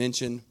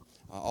mention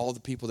all the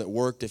people that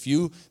worked. If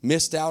you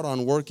missed out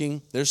on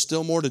working, there's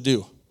still more to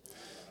do.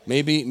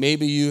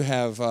 Maybe you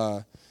have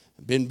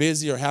been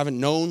busy or haven't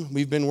known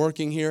we've been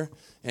working here,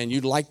 and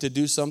you'd like to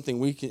do something.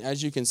 We can,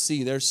 as you can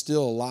see, there's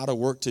still a lot of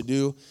work to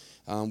do.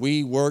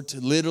 We worked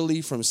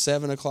literally from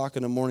 7 o'clock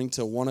in the morning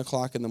till 1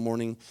 o'clock in the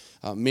morning,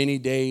 many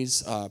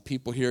days.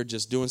 People here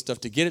just doing stuff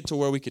to get it to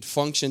where we could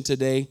function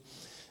today.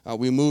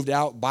 We moved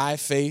out by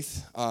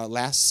faith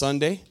last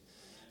Sunday.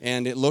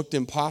 And it looked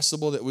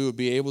impossible that we would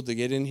be able to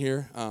get in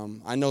here.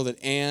 I know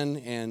that Ann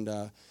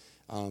and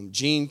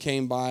Jean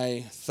came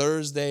by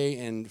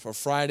Thursday and for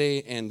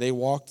Friday, and they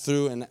walked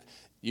through. And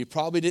you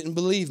probably didn't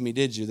believe me,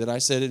 did you, that I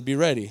said it'd be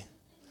ready?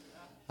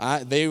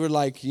 They were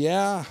like,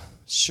 yeah,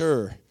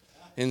 sure,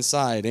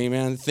 inside.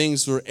 Amen.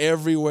 Things were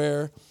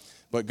everywhere.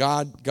 But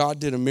God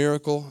did a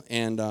miracle.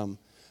 And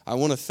I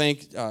want to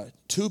thank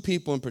two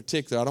people in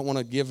particular. I don't want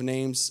to give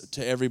names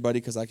to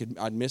everybody because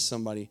I'd miss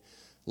somebody.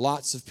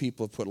 Lots of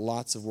people have put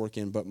lots of work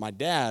in, but my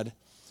dad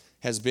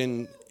has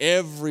been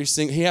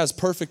he has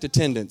perfect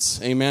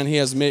attendance, amen. He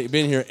has been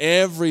here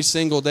every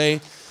single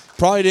day.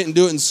 Probably didn't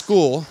do it in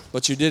school,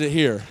 but you did it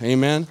here,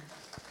 amen.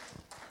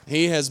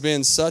 He has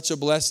been such a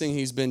blessing.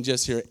 He's been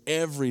just here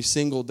every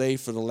single day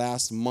for the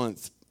last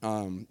month,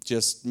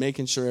 just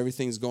making sure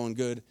everything's going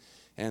good.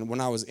 And when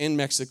I was in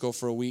Mexico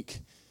for a week,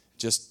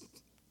 just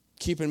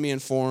keeping me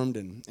informed,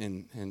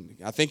 and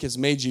I think it's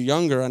made you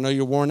younger. I know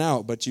you're worn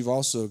out, but you've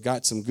also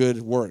got some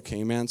good work,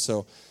 amen.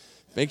 So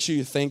make sure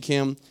you thank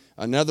him.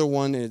 Another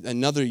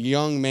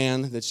young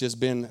man that's just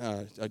been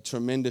a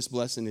tremendous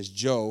blessing is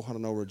Joe. I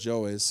don't know where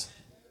Joe is.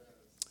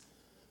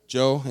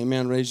 Joe,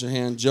 amen, raise your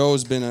hand.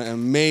 Joe's been an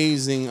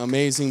amazing,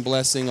 amazing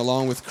blessing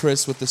along with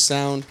Chris with the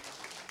sound.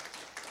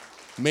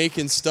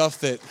 Making stuff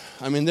that,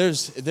 I mean,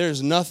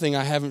 there's nothing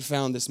I haven't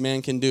found this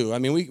man can do. I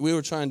mean, we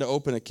were trying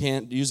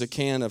to use a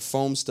can of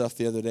foam stuff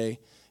the other day,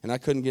 and I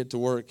couldn't get to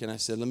work, and I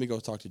said, let me go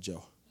talk to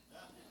Joe.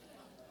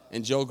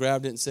 And Joe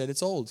grabbed it and said,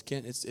 it's old.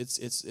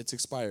 It's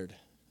expired.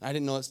 I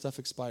didn't know that stuff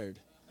expired.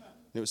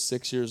 It was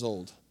 6 years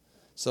old.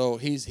 So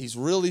he's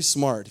really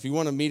smart. If you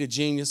want to meet a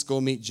genius, go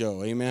meet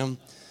Joe. Amen.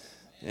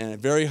 And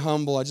very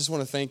humble. I just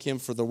want to thank him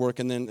for the work.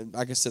 And then,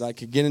 like I said, I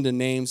could get into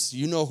names.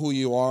 You know who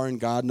you are, and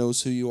God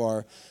knows who you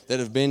are, that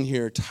have been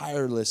here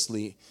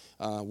tirelessly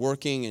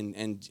working,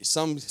 and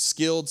some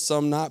skilled,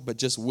 some not, but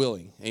just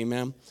willing.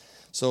 Amen.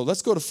 So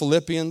let's go to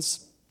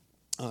Philippians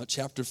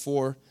chapter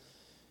 4.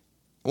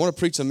 I want to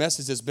preach a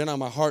message that's been on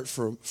my heart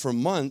for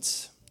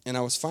months, and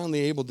I was finally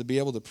able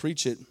to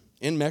preach it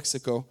in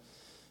Mexico.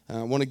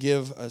 I want to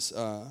give us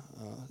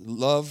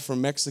love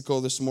from Mexico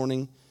this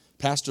morning.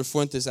 Pastor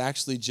Fuentes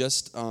actually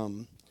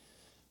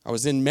I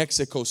was in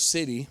Mexico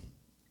City,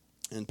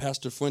 and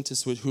Pastor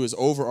Fuentes, who is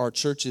over our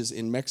churches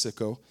in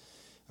Mexico,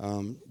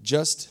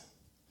 just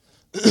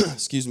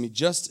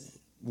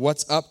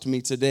WhatsApped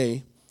me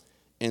today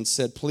and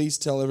said, please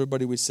tell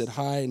everybody we said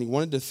hi. And he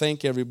wanted to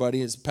thank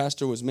everybody. As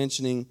Pastor was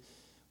mentioning,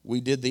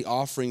 we did the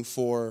offering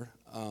for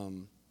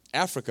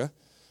Africa.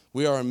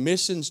 We are a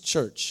missions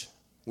church.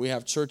 We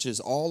have churches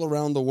all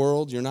around the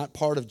world. You're not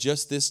part of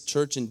just this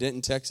church in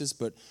Denton, Texas,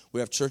 but we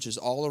have churches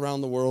all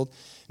around the world.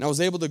 And I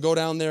was able to go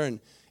down there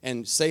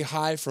and say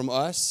hi from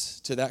us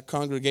to that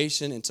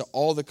congregation and to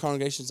all the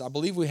congregations. I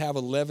believe we have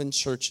 11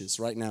 churches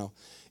right now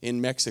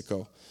in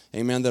Mexico,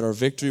 amen, that are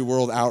Victory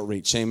World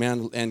Outreach,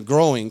 amen, and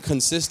growing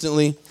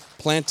consistently,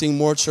 planting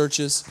more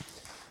churches.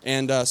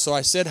 And so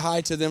I said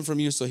hi to them from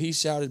you. So he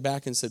shouted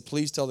back and said,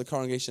 please tell the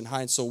congregation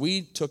hi. And so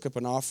we took up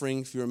an offering.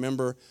 If you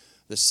remember,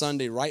 the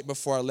Sunday right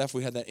before I left,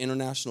 we had that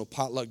international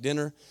potluck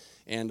dinner,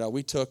 and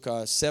we took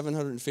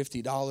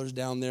 $750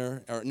 down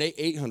there, or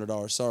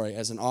 $800, sorry,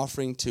 as an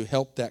offering to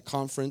help that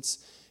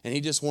conference. And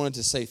he just wanted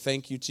to say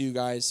thank you to you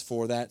guys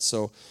for that.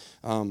 So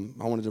I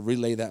wanted to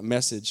relay that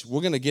message.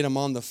 We're going to get him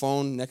on the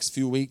phone next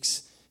few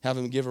weeks, have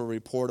him give a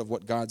report of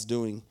what God's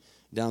doing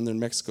down there in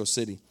Mexico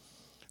City.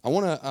 I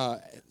want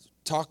to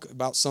talk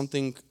about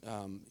something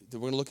that we're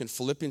going to look in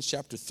Philippians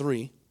chapter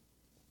 3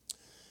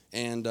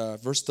 and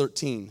verse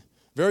 13.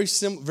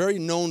 Very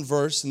known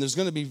verse, and there's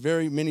going to be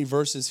very many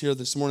verses here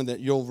this morning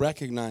that you'll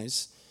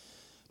recognize.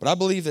 But I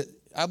believe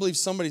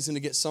somebody's going to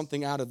get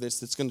something out of this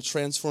that's going to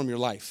transform your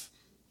life.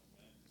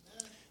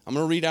 I'm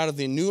going to read out of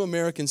the New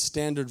American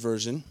Standard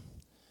Version,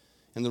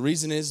 and the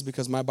reason is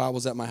because my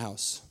Bible's at my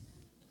house.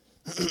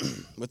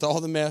 With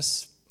all the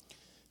mess,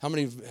 how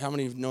many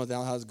know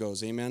how it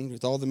goes? Amen.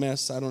 With all the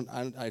mess,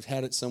 I've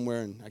had it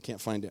somewhere and I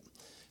can't find it.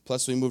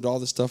 Plus, we moved all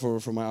the stuff over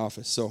from my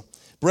office. So,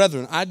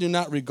 brethren, I do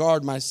not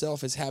regard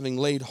myself as having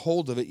laid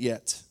hold of it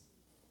yet.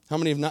 How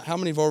many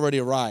have already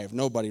arrived?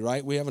 Nobody,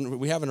 right? We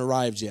haven't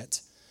arrived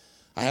yet.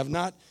 I have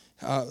not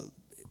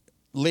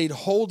laid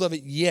hold of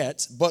it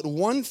yet, but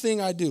one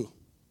thing I do,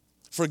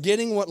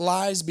 forgetting what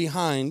lies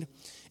behind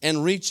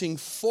and reaching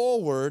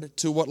forward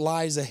to what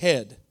lies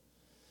ahead,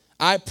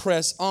 I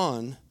press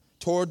on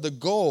toward the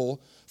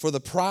goal for the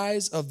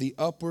prize of the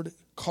upward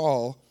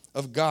call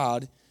of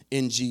God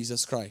in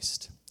Jesus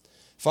Christ.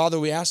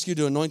 Father, we ask you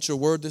to anoint your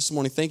word this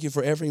morning. Thank you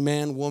for every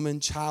man, woman,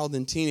 child,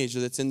 and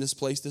teenager that's in this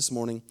place this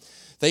morning.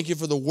 Thank you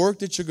for the work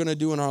that you're going to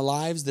do in our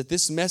lives, that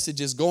this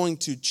message is going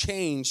to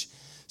change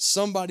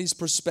somebody's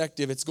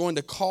perspective. It's going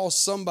to call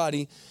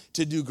somebody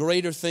to do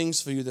greater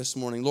things for you this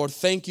morning. Lord,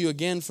 thank you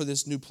again for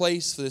this new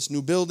place, for this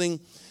new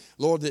building.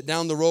 Lord, that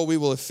down the road we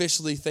will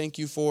officially thank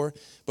you for,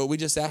 but we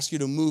just ask you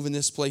to move in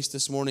this place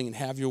this morning and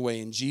have your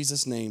way in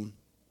Jesus' name.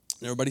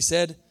 Everybody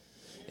said,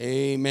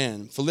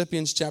 amen.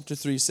 Philippians chapter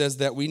 3 says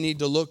that we need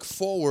to look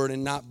forward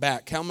and not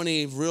back. How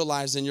many have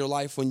realized in your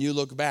life when you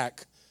look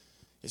back,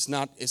 it's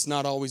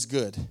not always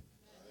good?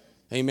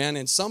 Amen.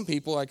 And some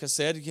people, like I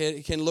said,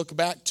 can look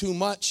back too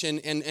much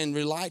and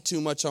rely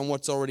too much on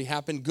what's already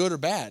happened, good or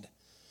bad.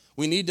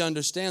 We need to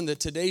understand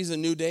that today's a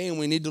new day and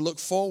we need to look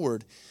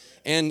forward.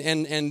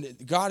 And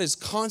God is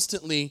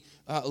constantly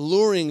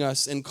luring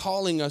us and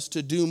calling us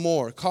to do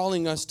more,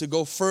 calling us to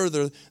go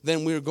further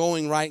than we're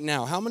going right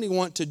now. How many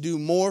want to do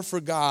more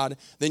for God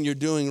than you're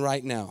doing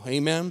right now?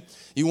 Amen?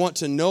 You want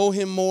to know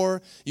Him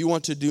more. You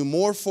want to do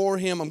more for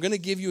Him. I'm going to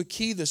give you a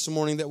key this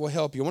morning that will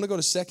help you. I want to go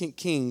to 2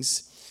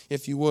 Kings,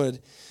 if you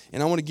would.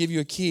 And I want to give you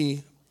a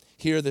key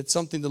here that's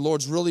something the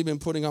Lord's really been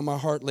putting on my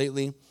heart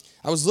lately.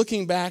 I was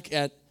looking back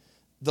at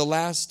the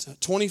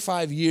last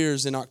 25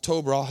 years in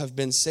October. I'll have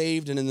been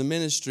saved and in the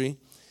ministry.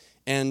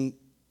 And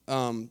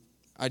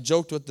I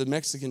joked with the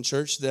Mexican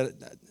church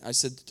that I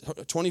said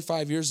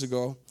 25 years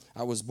ago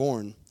I was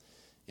born.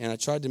 And I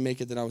tried to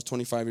make it that I was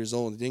 25 years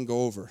old. It didn't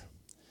go over.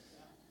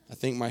 I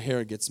think my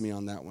hair gets me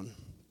on that one.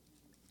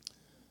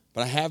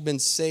 But I have been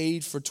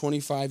saved for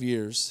 25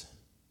 years.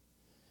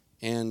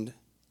 And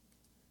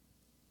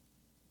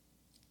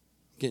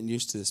getting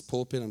used to this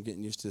pulpit. I'm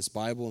getting used to this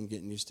Bible. I'm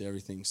getting used to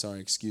everything. Sorry,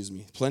 excuse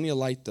me. Plenty of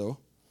light, though.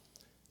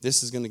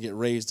 This is going to get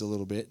raised a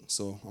little bit,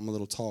 so I'm a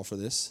little tall for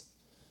this.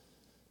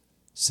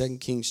 2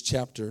 Kings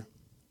chapter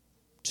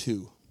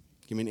 2.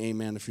 Give me an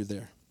amen if you're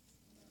there.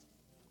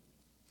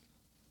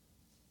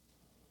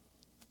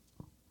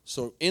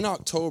 So in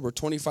October,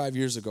 25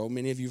 years ago,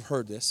 many of you have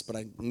heard this, but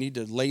I need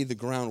to lay the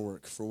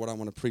groundwork for what I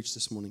want to preach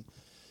this morning.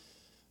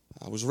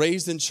 I was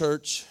raised in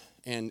church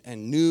and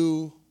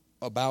knew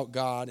about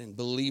God and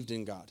believed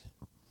in God.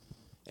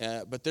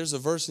 But there's a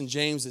verse in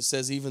James that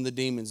says even the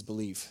demons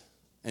believe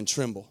and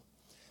tremble.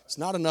 It's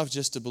not enough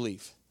just to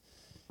believe.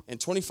 And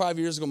 25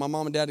 years ago, my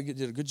mom and dad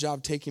did a good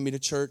job taking me to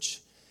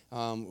church,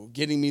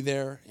 getting me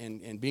there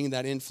and being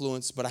that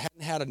influence, but I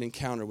hadn't had an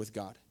encounter with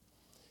God.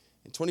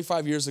 And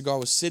 25 years ago, I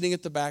was sitting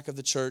at the back of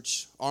the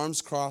church,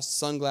 arms crossed,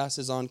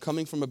 sunglasses on,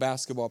 coming from a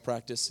basketball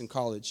practice in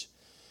college,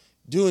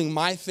 doing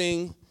my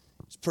thing,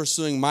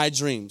 pursuing my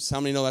dreams. How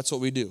many know that's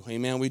what we do?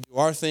 Amen. We do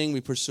our thing.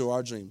 We pursue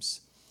our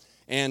dreams.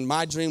 And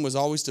my dream was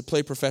always to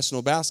play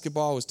professional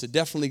basketball, was to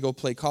definitely go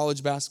play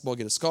college basketball,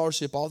 get a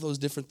scholarship, all those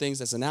different things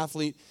as an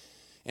athlete.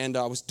 And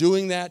I was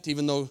doing that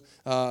even though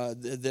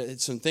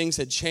some things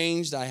had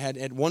changed. I had,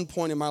 at one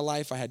point in my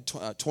life, I had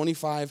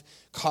 25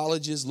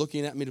 colleges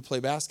looking at me to play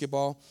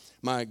basketball.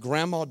 My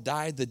grandma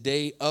died the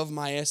day of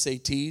my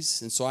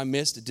SATs, and so I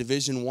missed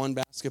Division I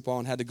basketball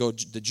and had to go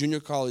the junior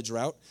college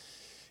route.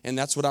 And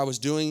that's what I was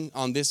doing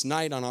on this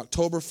night on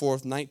October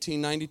 4th,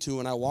 1992.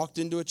 And I walked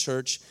into a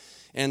church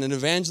and an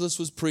evangelist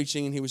was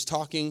preaching and he was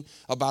talking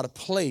about a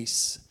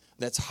place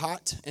that's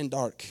hot and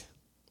dark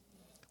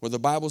where the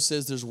Bible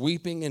says there's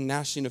weeping and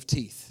gnashing of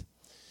teeth.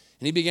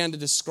 And he began to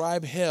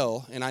describe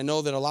hell, and I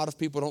know that a lot of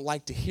people don't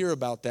like to hear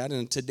about that,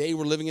 and today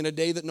we're living in a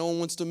day that no one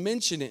wants to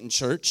mention it in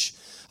church,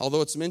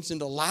 although it's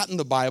mentioned a lot in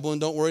the Bible, and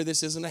don't worry,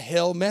 this isn't a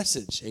hell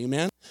message,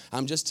 amen?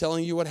 I'm just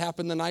telling you what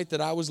happened the night that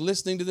I was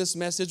listening to this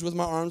message with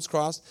my arms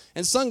crossed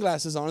and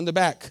sunglasses on in the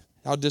back.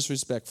 How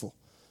disrespectful,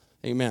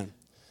 amen.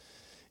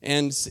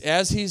 And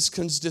as he's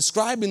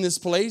describing this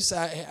place,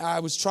 I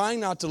was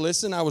trying not to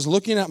listen. I was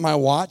looking at my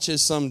watch,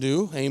 as some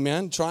do,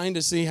 amen, trying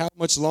to see how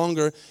much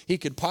longer he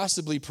could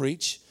possibly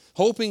preach,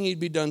 hoping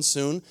he'd be done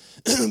soon,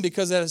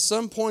 because at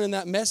some point in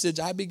that message,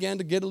 I began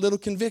to get a little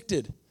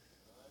convicted.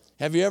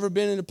 Have you ever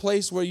been in a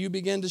place where you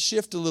begin to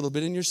shift a little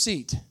bit in your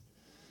seat?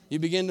 You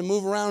begin to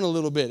move around a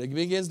little bit. It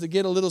begins to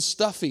get a little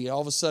stuffy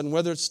all of a sudden,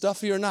 whether it's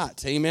stuffy or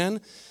not,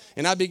 amen?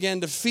 And I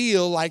began to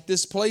feel like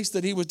this place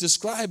that he was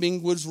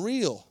describing was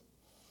real.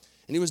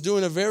 And he was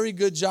doing a very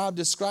good job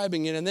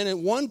describing it. And then at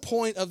one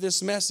point of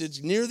this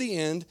message, near the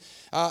end,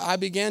 I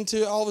began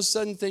to all of a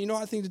sudden think,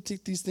 I think to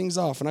take these things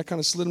off. And I kind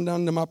of slid them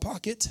down into my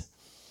pocket.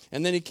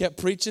 And then he kept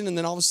preaching. And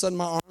then all of a sudden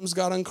my arms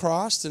got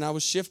uncrossed. And I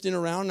was shifting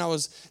around. And I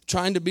was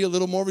trying to be a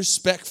little more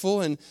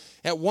respectful. And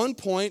at one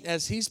point,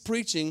 as he's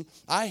preaching,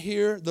 I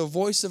hear the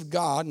voice of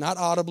God, not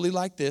audibly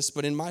like this,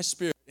 but in my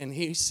spirit. And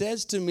he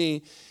says to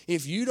me,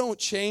 if you don't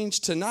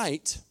change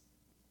tonight,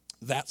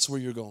 that's where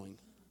you're going.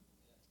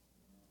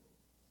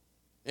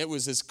 It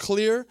was as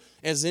clear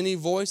as any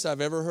voice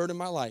I've ever heard in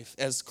my life,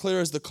 as clear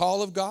as the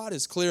call of God,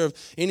 as clear of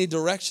any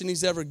direction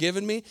he's ever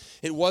given me.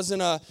 It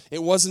wasn't a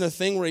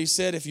thing where he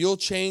said, if you'll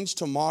change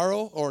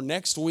tomorrow or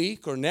next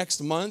week or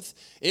next month.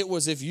 It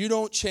was, if you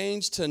don't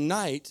change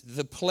tonight,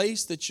 the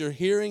place that you're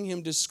hearing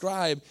him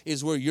describe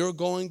is where you're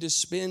going to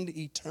spend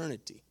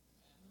eternity.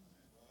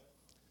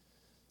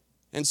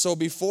 And so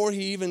before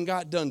he even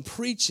got done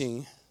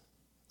preaching,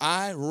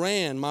 I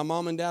ran. My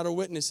mom and dad are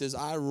witnesses.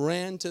 I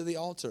ran to the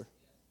altar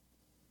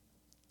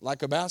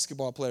like a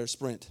basketball player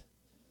sprint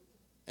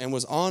and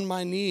was on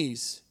my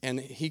knees. And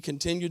he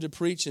continued to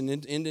preach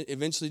and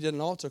eventually did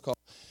an altar call.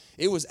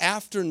 It was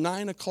after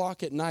 9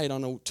 o'clock at night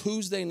on a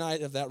Tuesday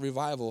night of that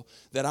revival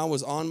that I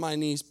was on my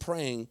knees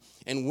praying.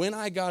 And when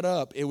I got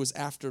up, it was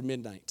after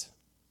midnight.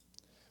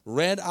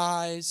 Red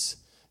eyes,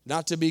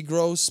 not to be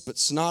gross, but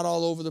snot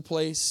all over the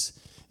place.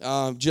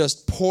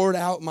 Just poured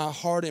out my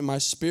heart and my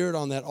spirit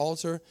on that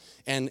altar.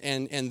 And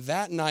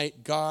that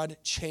night, God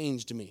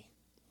changed me.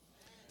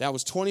 That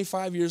was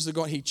 25 years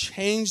ago. He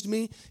changed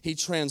me. He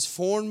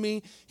transformed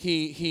me.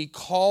 He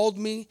called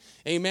me.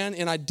 Amen.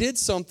 And I did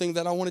something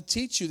that I want to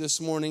teach you this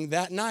morning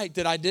that night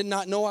that I did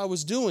not know I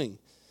was doing.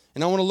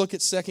 And I want to look at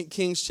 2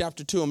 Kings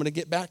chapter 2. I'm going to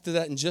get back to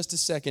that in just a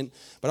second.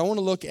 But I want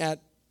to look at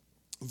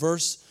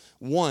verse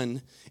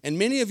 1. And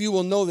many of you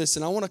will know this,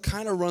 and I want to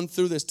kind of run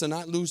through this to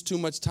not lose too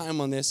much time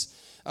on this.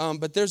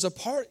 But there's a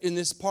part in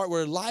this part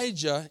where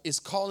Elijah is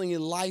calling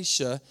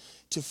Elisha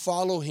to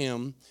follow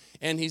him.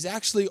 And he's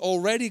actually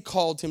already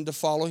called him to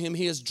follow him.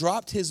 He has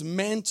dropped his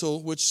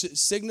mantle, which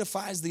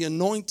signifies the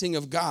anointing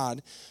of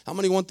God. How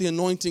many want the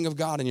anointing of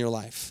God in your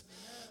life?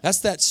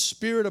 That's that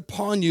spirit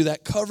upon you,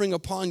 that covering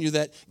upon you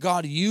that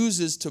God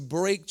uses to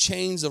break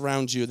chains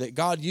around you, that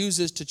God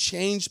uses to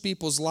change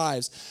people's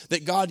lives,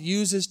 that God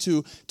uses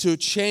to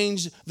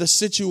change the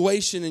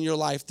situation in your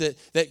life,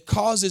 that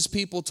causes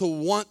people to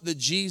want the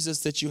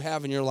Jesus that you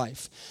have in your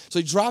life. So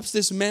he drops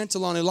this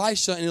mantle on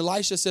Elisha, and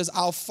Elisha says,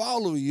 I'll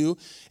follow you.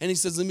 And he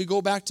says, let me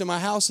go back to my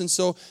house. And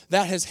so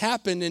that has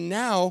happened, and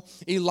now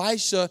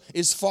Elisha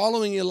is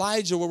following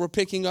Elijah, where we're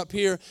picking up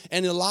here,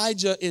 and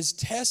Elijah is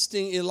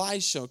testing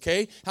Elisha,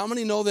 okay? How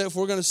many know that if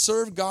we're going to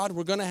serve God,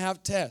 we're going to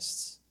have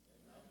tests?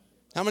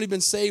 How many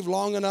been saved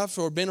long enough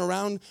or been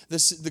around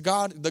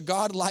the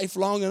God life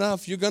long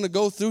enough? You're going to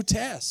go through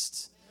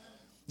tests.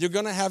 You're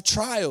going to have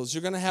trials.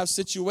 You're going to have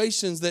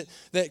situations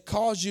that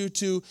cause you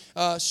to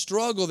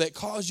struggle, that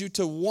cause you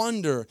to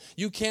wonder.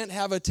 You can't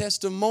have a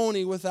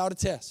testimony without a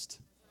test.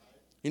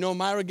 You know,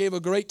 Myra gave a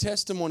great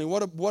testimony.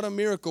 What a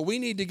miracle. We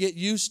need to get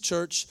used,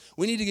 church.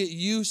 We need to get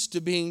used to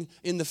being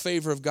in the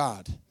favor of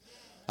God.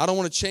 I don't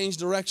want to change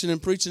direction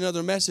and preach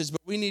another message,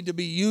 but we need to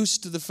be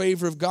used to the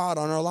favor of God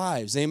on our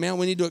lives. Amen.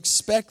 We need to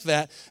expect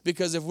that,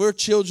 because if we're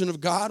children of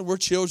God, we're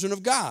children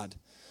of God.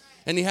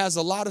 And he has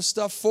a lot of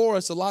stuff for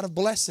us, a lot of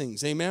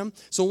blessings. Amen.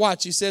 So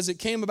watch. He says, it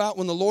came about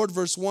when the Lord,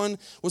 verse 1,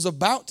 was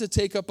about to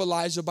take up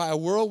Elijah by a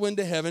whirlwind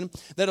to heaven,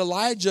 that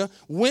Elijah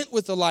went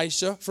with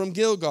Elisha from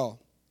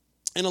Gilgal.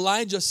 And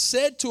Elijah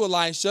said to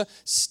Elisha,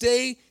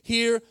 stay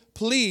here,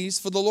 please,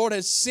 for the Lord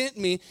has sent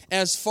me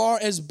as far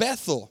as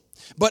Bethel.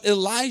 But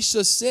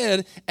Elisha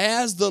said,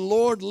 as the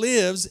Lord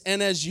lives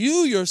and as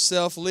you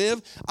yourself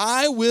live,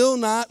 I will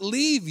not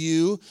leave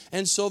you.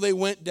 And so they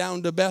went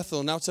down to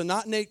Bethel. Now, to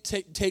not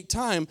take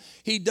time,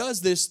 he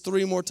does this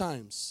 3 more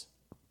times.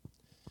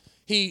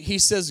 He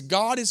says,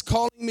 God is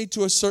calling me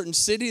to a certain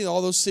city.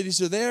 All those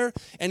cities are there.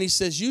 And he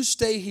says, you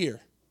stay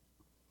here.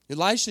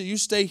 Elisha, you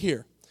stay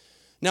here.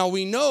 Now,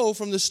 we know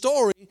from the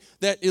story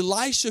that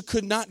Elisha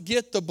could not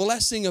get the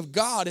blessing of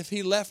God if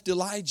he left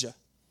Elijah.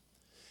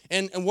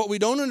 And what we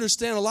don't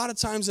understand a lot of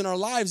times in our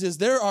lives is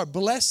there are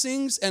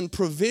blessings and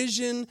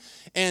provision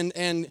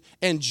and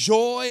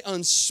joy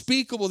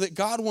unspeakable that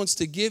God wants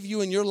to give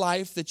you in your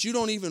life that you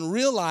don't even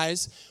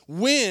realize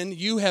when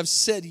you have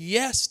said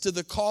yes to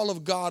the call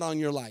of God on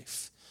your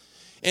life.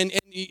 And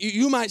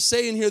you might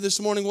say in here this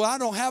morning, well, I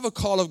don't have a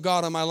call of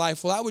God on my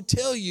life. Well, I would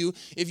tell you,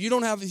 if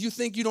you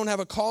think you don't have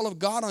a call of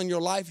God on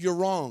your life, you're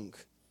wrong.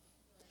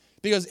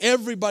 Because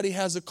everybody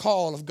has a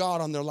call of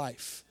God on their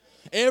life.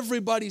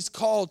 Everybody's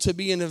called to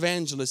be an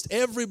evangelist.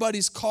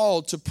 Everybody's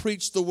called to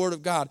preach the word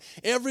of God.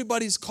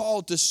 Everybody's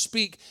called to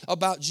speak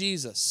about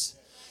Jesus.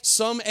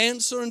 Some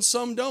answer and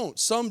some don't.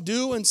 Some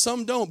do and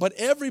some don't. But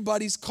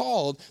everybody's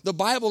called. The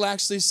Bible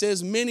actually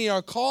says many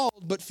are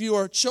called, but few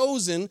are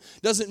chosen.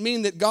 Doesn't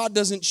mean that God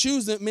doesn't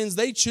choose them. It means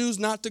they choose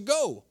not to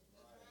go.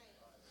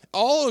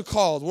 All are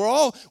called.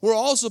 We're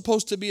all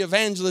supposed to be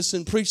evangelists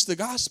and preach the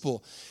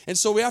gospel. And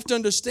so we have to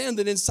understand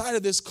that inside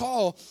of this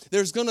call,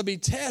 there's going to be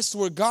tests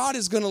where God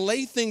is going to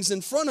lay things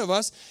in front of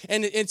us.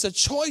 And it's a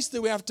choice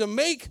that we have to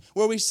make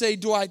where we say,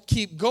 do I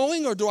keep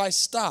going or do I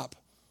stop?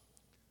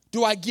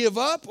 Do I give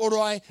up or do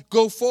I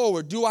go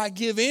forward? Do I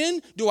give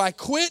in? Do I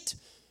quit?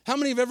 How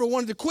many have ever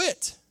wanted to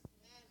quit?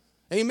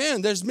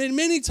 Amen. There's been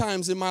many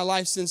times in my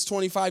life since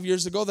 25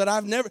 years ago that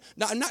I've never,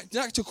 not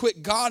to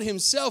quit God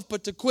himself,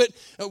 but to quit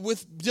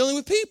with dealing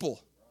with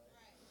people.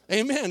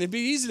 Amen. It'd be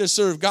easy to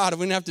serve God if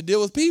we didn't have to deal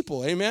with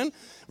people. Amen.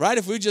 Right?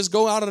 If we just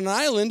go out on an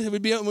island, it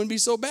wouldn't be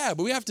so bad.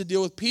 But we have to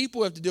deal with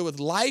people. We have to deal with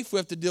life. We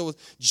have to deal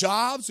with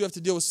jobs. We have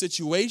to deal with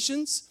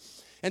situations.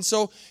 And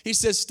so he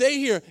says, stay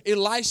here.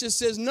 Elisha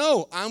says,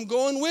 no, I'm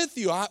going with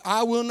you.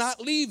 I will not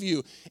leave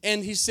you.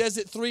 And he says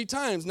it 3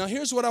 times. Now,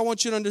 here's what I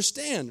want you to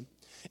understand.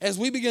 As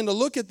we begin to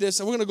look at this,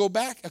 and we're going to go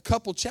back a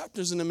couple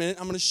chapters in a minute,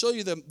 I'm going to show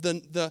you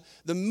the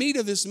meat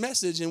of this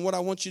message and what I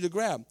want you to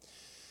grab.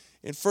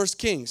 In 1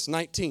 Kings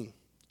 19,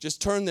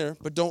 just turn there,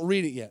 but don't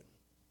read it yet.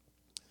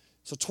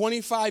 So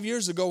 25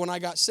 years ago when I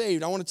got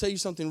saved, I want to tell you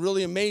something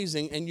really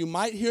amazing, and you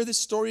might hear this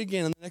story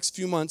again in the next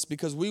few months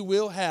because we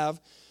will have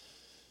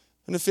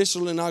an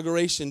official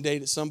inauguration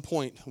date at some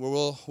point where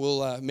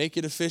we'll make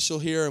it official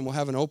here, and we'll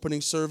have an opening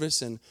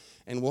service, and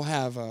we'll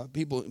have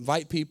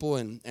invite people,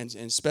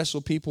 and special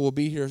people will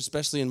be here,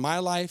 especially in my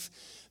life.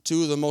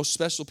 Two of the most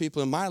special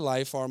people in my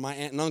life are my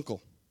aunt and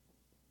uncle.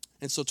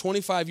 And so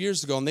 25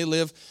 years ago, and they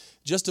live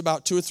just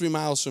about 2 or 3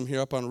 miles from here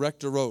up on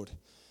Rector Road,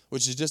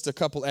 which is just a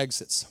couple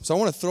exits. So I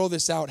want to throw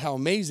this out, how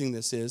amazing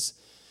this is,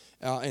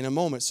 in a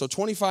moment. So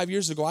 25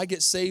 years ago, I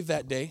get saved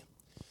that day.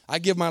 I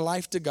give my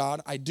life to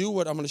God. I do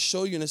what I'm going to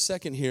show you in a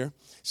second here.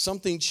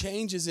 Something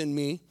changes in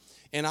me,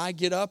 and I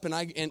get up,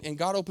 and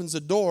God opens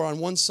a door on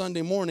one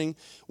Sunday morning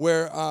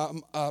where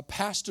a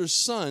pastor's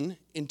son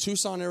in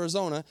Tucson,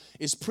 Arizona,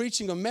 is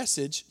preaching a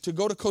message to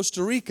go to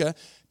Costa Rica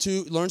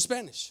to learn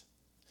Spanish.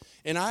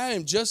 And I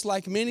am just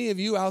like many of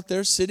you out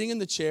there sitting in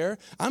the chair.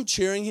 I'm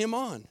cheering him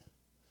on.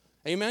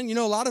 Amen. You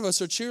know, a lot of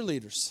us are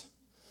cheerleaders.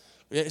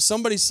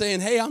 Somebody's saying,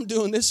 hey, I'm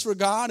doing this for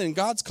God, and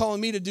God's calling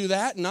me to do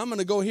that, and I'm going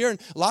to go here.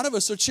 And a lot of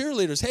us are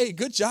cheerleaders. Hey,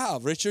 good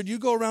job, Richard. You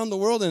go around the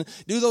world and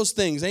do those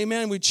things.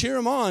 Amen. We cheer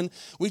them on.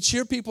 We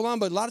cheer people on,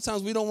 but a lot of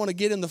times we don't want to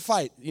get in the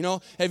fight. You know,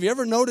 have you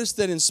ever noticed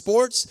that in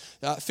sports,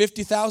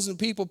 50,000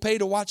 people pay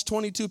to watch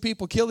 22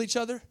 people kill each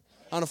other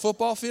on a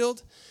football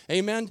field?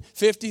 Amen.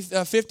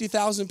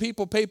 50,000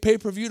 people pay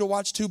pay-per-view to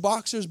watch 2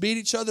 boxers beat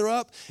each other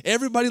up.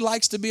 Everybody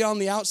likes to be on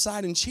the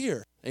outside and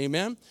cheer.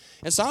 Amen.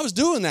 And so I was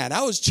doing that.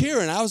 I was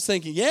cheering. I was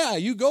thinking, yeah,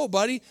 you go,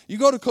 buddy. You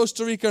go to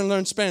Costa Rica and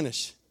learn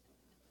Spanish.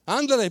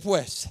 Ándale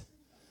pues.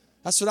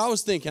 That's what I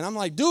was thinking. I'm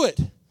like, do it.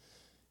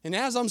 And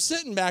as I'm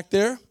sitting back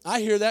there,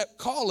 I hear that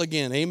call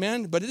again.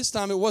 Amen. But this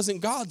time it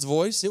wasn't God's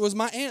voice. It was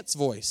my aunt's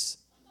voice.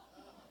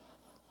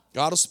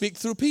 God will speak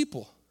through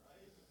people.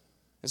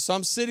 And so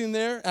I'm sitting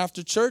there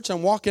after church.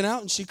 I'm walking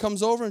out, and she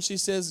comes over and she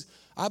says,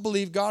 I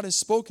believe God has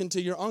spoken to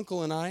your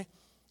uncle and I,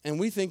 and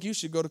we think you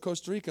should go to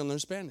Costa Rica and learn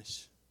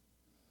Spanish.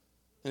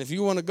 And if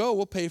you want to go,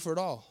 we'll pay for it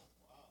all.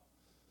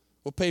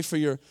 We'll pay for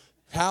your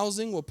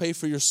housing. We'll pay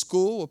for your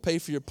school. We'll pay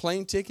for your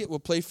plane ticket. We'll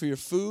pay for your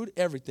food,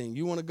 everything.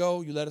 You want to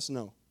go, you let us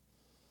know.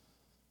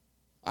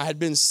 I had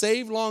been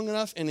saved long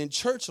enough and in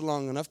church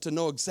long enough to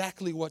know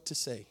exactly what to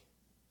say.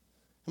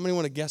 How many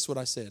want to guess what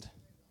I said?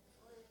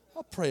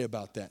 I'll pray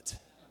about that.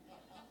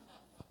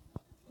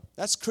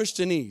 That's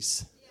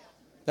Christianese.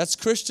 That's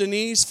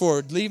Christianese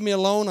for leave me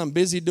alone, I'm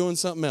busy doing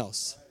something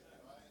else.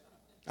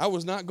 I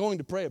was not going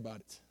to pray about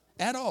it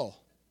at all.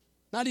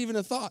 Not even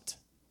a thought.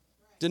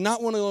 Did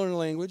not want to learn a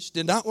language.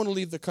 Did not want to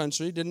leave the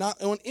country. Did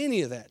not want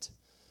any of that.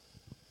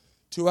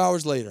 2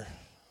 hours later,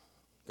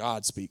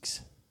 God speaks.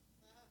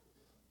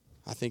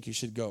 I think you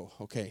should go.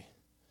 Okay.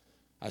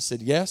 I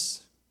said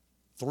yes.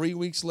 3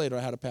 weeks later, I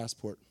had a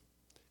passport.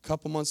 A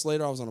couple months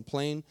later, I was on a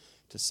plane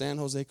to San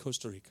Jose,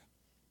 Costa Rica.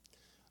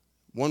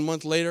 1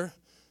 month later,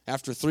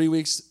 after 3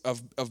 weeks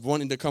of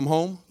wanting to come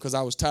home because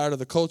I was tired of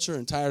the culture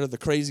and tired of the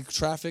crazy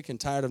traffic and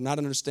tired of not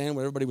understanding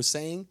what everybody was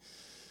saying,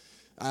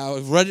 I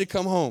was ready to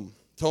come home.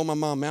 Told my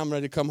mom, man, I'm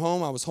ready to come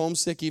home. I was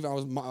homesick.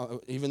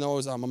 Even though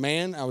I'm a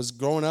man, I was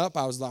growing up.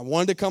 I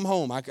wanted to come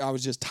home. I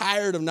was just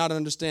tired of not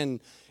understanding.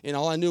 And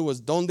all I knew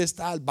was, ¿Dónde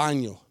está el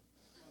baño?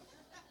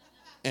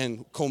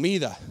 And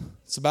comida.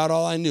 It's about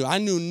all I knew. I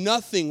knew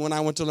nothing when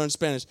I went to learn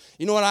Spanish.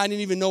 You know what? I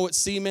didn't even know what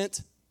sí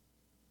meant.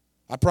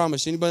 I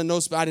promise. Anybody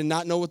knows? I did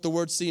not know what the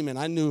word sí meant.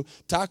 I knew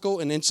taco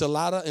and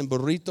enchilada and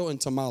burrito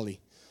and tamale.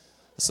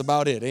 That's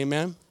about it.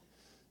 Amen.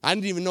 I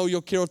didn't even know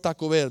yo quiero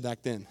taco Bell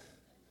back then.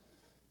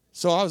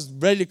 So I was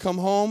ready to come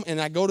home,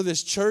 and I go to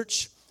this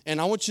church,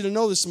 and I want you to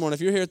know this morning, if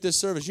you're here at this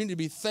service, you need to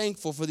be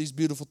thankful for these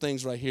beautiful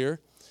things right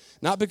here.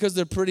 Not because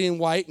they're pretty and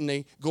white and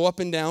they go up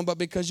and down, but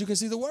because you can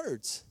see the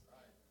words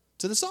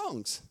to the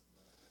songs.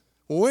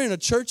 Well, we're in a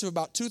church of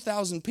about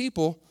 2,000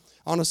 people.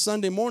 On a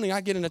Sunday morning,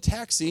 I get in a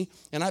taxi,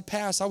 and I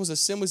was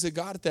Assemblies of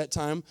God at that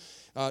time,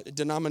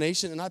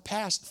 denomination, and I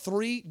passed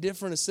 3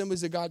 different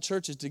Assemblies of God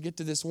churches to get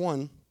to this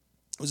one.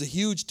 It was a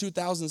huge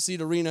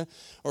 2,000-seat arena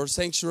or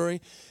sanctuary.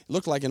 It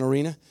looked like an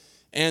arena.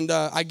 And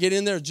I get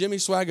in there. Jimmy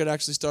Swaggart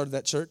actually started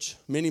that church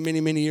many,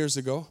 many, many years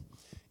ago.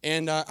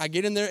 And I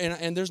get in there,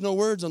 and there's no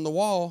words on the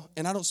wall,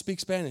 and I don't speak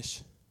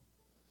Spanish.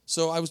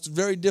 So it was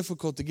very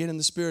difficult to get in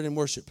the spirit and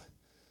worship.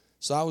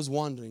 So I was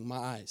wandering my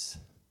eyes.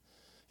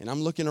 And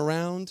I'm looking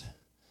around,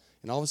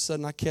 and all of a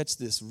sudden I catch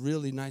this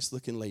really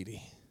nice-looking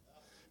lady.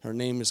 Her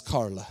name is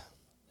Carla.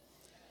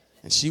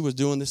 And she was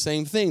doing the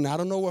same thing. Now, I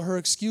don't know what her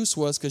excuse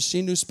was because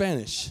she knew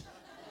Spanish.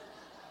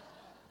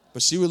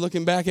 But she was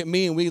looking back at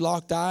me, and we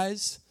locked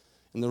eyes.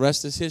 And the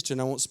rest is history,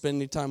 and I won't spend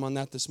any time on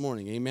that this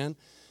morning. Amen?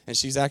 And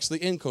she's actually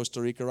in Costa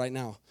Rica right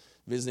now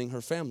visiting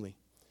her family.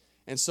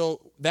 And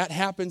so that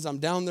happens. I'm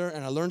down there,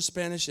 and I learn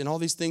Spanish, and all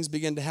these things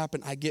begin to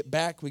happen. I get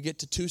back. We get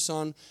to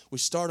Tucson. We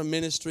start a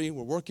ministry.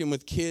 We're working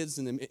with kids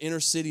in the inner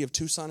city of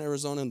Tucson,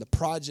 Arizona, in the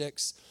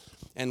projects.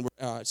 And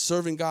we're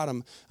serving God.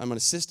 I'm an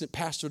assistant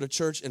pastor at a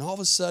church. And all of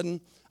a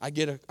sudden, I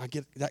get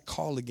that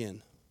call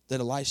again that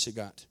Elisha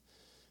got.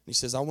 He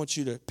says, I want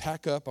you to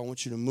pack up, I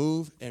want you to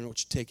move, and I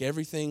want you to take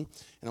everything,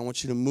 and I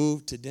want you to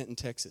move to Denton,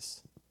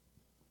 Texas,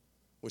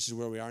 which is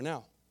where we are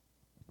now.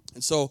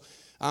 And so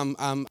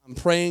I'm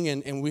praying,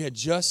 and we had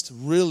just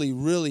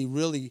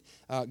really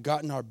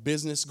gotten our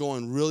business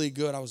going really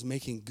good. I was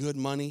making good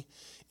money,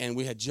 and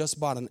we had just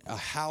bought a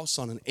house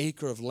on an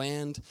acre of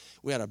land.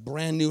 We had a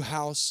brand new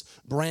house,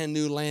 brand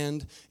new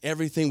land.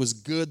 Everything was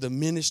good. The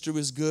ministry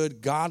was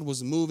good. God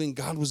was moving.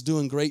 God was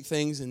doing great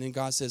things. And then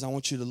God says, I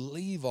want you to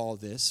leave all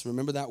this.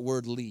 Remember that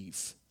word,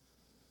 leave.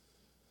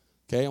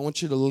 Okay, I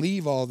want you to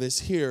leave all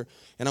this here,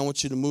 and I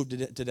want you to move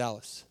to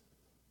Dallas.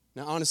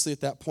 Now, honestly,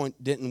 at that point,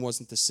 Denton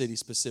wasn't the city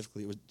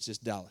specifically. It was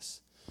just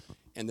Dallas.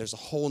 And there's a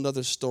whole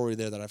nother story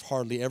there that I've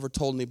hardly ever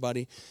told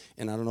anybody,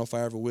 and I don't know if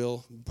I ever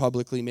will.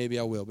 Publicly, maybe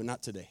I will, but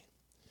not today.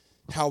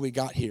 How we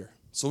got here.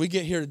 So we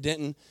get here to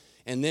Denton,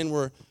 and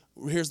then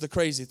here's the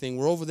crazy thing.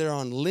 We're over there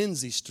on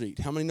Lindsay Street.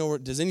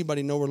 Does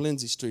anybody know where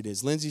Lindsay Street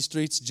is? Lindsay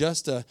Street's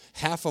just a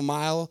half a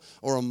mile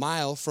or a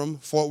mile from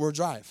Fort Worth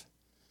Drive.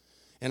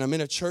 And I'm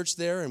in a church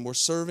there, and we're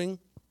serving.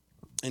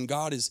 And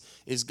God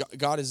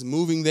is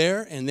moving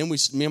there. And then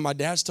me and my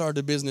dad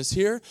started a business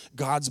here.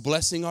 God's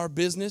blessing our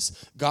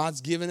business.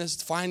 God's giving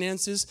us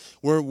finances.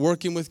 We're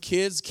working with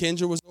kids.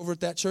 Kendra was over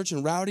at that church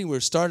in Rowdy. We're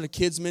starting a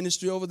kids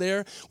ministry over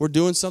there. We're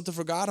doing something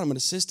for God. I'm an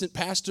assistant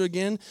pastor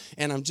again.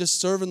 And I'm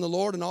just serving the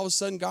Lord. And all of a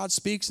sudden God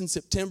speaks in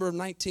September of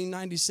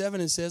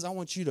 1997 and says, I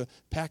want you to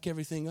pack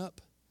everything up.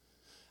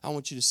 I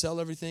want you to sell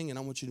everything. And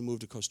I want you to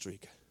move to Costa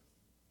Rica.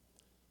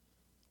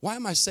 Why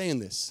am I saying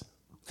this?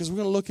 Because we're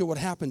going to look at what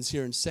happens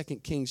here in 1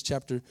 Kings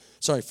chapter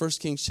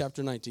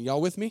 19.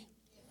 Y'all with me?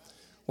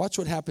 Watch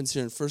what happens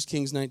here in 1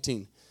 Kings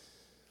 19.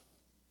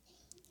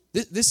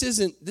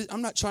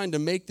 I'm not trying to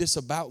make this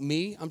about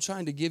me. I'm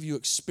trying to give you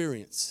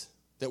experience.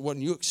 That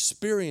when you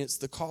experience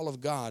the call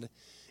of God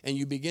and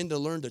you begin to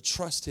learn to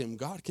trust Him,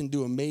 God can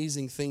do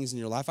amazing things in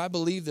your life. I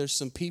believe there's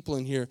some people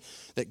in here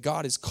that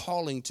God is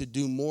calling to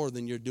do more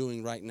than you're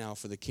doing right now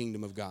for the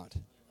kingdom of God.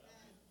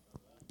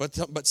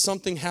 But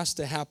something has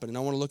to happen, and I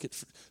want to look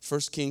at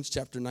 1 Kings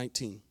chapter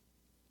 19.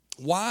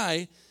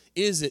 Why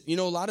is it,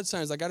 a lot of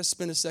times, I got to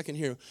spend a second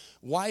here.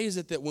 Why is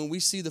it that when we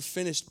see the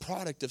finished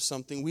product of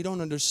something, we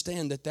don't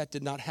understand that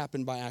did not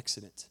happen by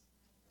accident?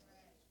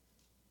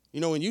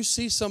 When you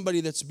see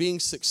somebody that's being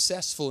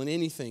successful in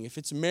anything, if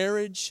it's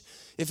marriage,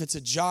 if it's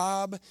a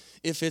job,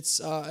 if it's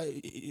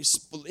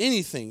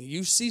anything,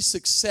 you see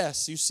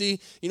success. You see,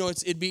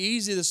 it'd be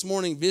easy this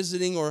morning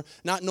visiting or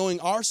not knowing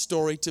our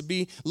story to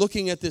be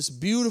looking at this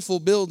beautiful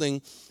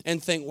building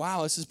and think,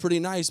 wow, this is pretty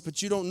nice,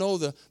 but you don't know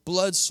the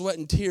blood, sweat,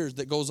 and tears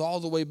that goes all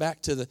the way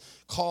back to the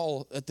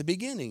call at the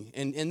beginning.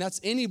 And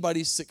that's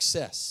anybody's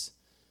success.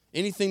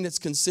 Anything that's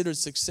considered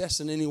success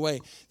in any way,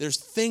 there's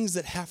things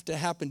that have to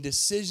happen,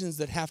 decisions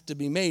that have to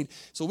be made.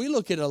 So we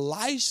look at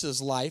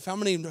Elisha's life. How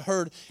many have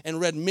heard and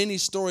read many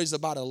stories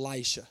about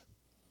Elisha?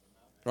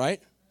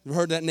 Right? You've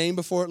heard that name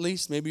before at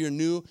least? Maybe you're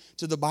new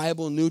to the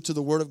Bible, new to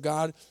the Word of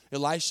God.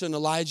 Elisha and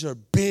Elijah are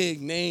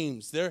big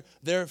names.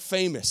 They're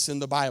famous in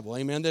the Bible.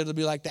 Amen? They'll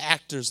be like the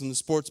actors and the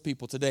sports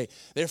people today.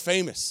 They're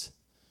famous.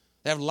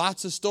 They have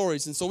lots of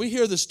stories. And so we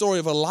hear the story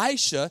of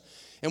Elisha,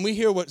 and we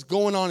hear what's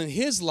going on in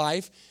his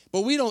life,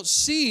 but we don't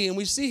see, and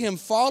we see him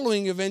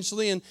following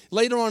eventually. And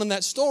later on in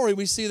that story,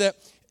 we see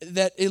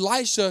that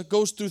Elisha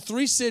goes through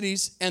 3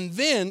 cities, and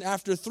then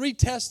after 3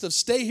 tests of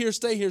stay here,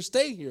 stay here,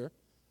 stay here,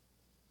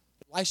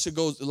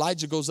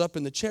 Elijah goes up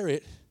in the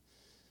chariot,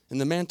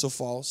 and the mantle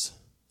falls,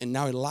 and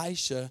now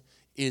Elisha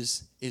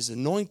is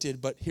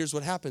anointed. But here's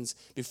what happens.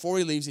 Before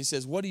he leaves, he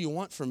says, what do you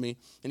want from me?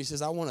 And he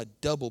says, I want a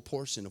double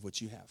portion of what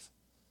you have.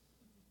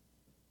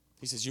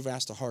 He says, you've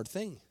asked a hard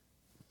thing.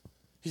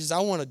 He says, I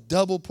want a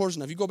double portion.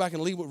 Now, if you go back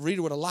and read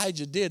what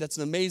Elijah did, that's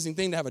an amazing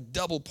thing to have a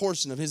double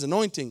portion of his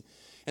anointing.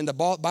 And the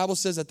Bible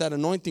says that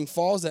anointing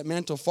falls, that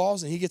mantle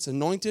falls, and he gets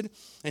anointed,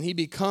 and he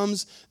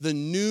becomes the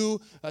new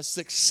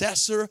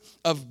successor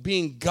of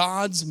being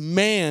God's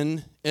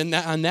man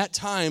on that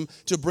time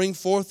to bring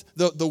forth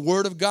the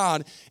word of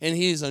God, and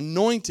he is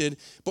anointed.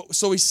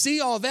 So we see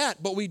all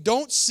that, but we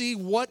don't see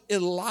what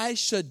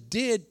Elisha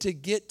did to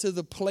get to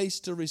the place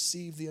to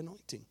receive the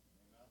anointing.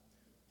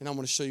 And I'm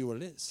going to show you what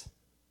it is.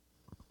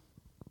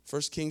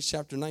 1 Kings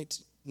chapter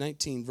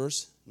 19,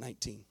 verse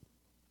 19.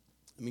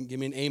 Give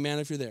me an amen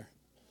if you're there.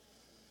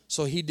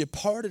 So he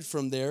departed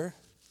from there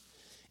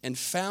and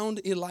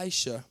found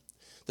Elisha,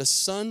 the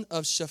son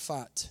of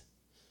Shaphat.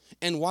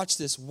 And watch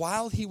this.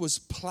 While he was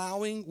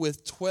plowing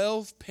with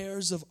 12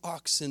 pairs of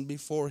oxen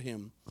before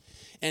him,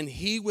 and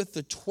he with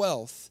the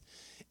 12th,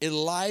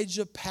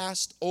 Elijah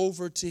passed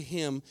over to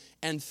him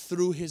and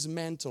threw his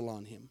mantle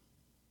on him.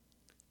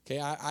 Okay,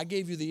 I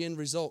gave you the end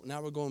result.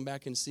 Now we're going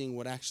back and seeing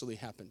what actually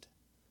happened.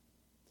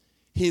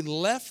 He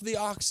left the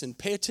oxen.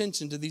 Pay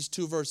attention to these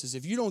 2 verses.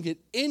 If you don't get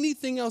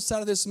anything else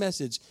out of this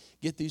message,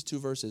 get these 2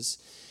 verses.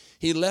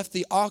 He left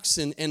the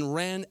oxen and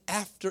ran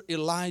after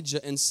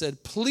Elijah and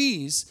said,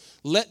 please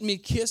let me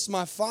kiss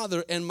my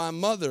father and my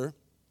mother,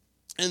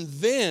 and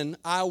then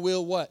I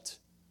will what?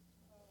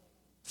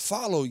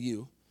 Follow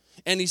you.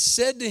 And he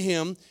said to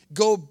him,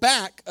 go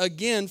back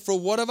again, for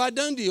what have I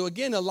done to you?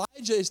 Again,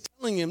 Elijah is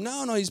telling him,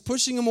 no, he's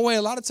pushing him away.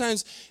 A lot of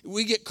times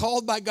we get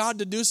called by God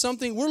to do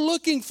something. We're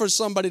looking for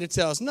somebody to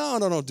tell us, no,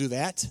 don't do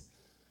that.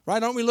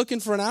 Right? Aren't we looking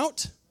for an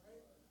out?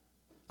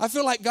 I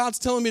feel like God's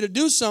telling me to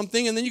do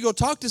something, and then you go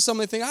talk to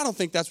somebody and think, I don't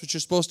think that's what you're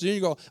supposed to do.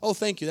 You go, oh,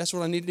 thank you. That's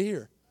what I needed to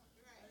hear.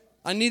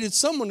 I needed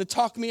someone to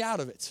talk me out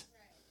of it.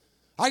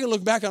 I can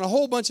look back on a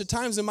whole bunch of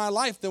times in my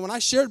life that when I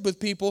shared with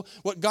people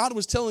what God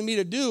was telling me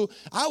to do,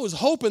 I was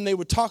hoping they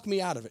would talk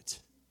me out of it.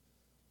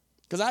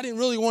 Because I didn't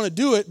really want to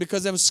do it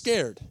because I was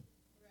scared.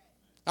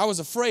 I was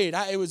afraid.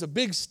 It was a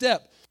big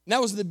step. And that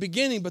was the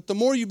beginning, but the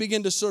more you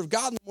begin to serve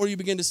God, the more you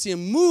begin to see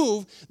Him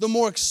move, the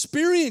more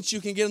experience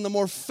you can get and the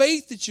more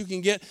faith that you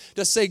can get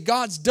to say,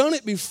 God's done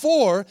it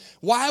before,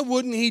 why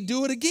wouldn't He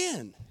do it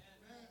again?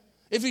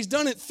 If He's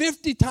done it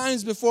 50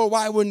 times before,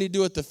 why wouldn't He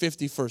do it the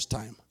 51st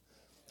time?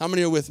 How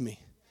many are with me?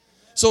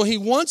 So He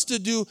wants to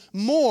do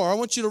more. I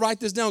want you to write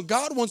this down.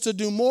 God wants to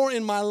do more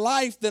in my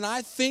life than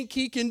I think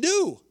He can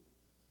do.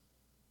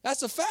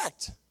 That's a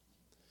fact.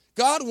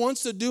 God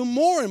wants to do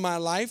more in my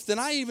life than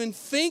I even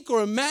think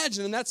or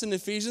imagine, and that's in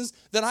Ephesians,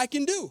 that I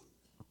can do.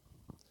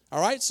 All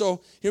right,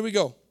 so here we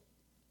go.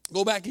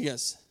 Go back again.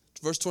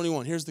 Verse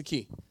 21. Here's the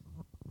key.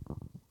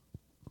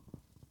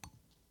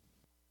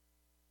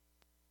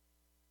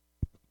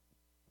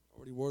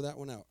 Already wore that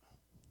one out.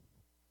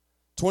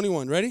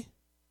 21, ready?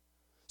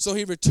 So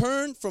he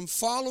returned from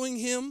following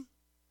him,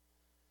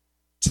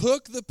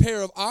 took the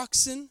pair of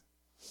oxen,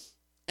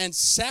 and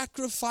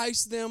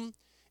sacrificed them,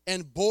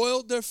 and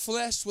boiled their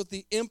flesh with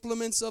the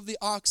implements of the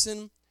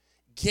oxen,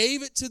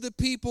 gave it to the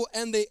people,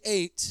 and they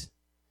ate.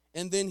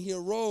 And then he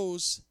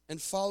arose and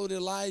followed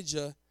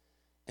Elijah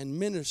and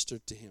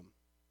ministered to him.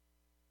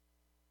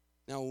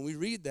 Now, when we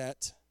read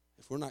that,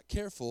 if we're not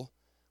careful,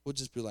 we'll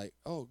just be like,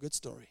 oh, good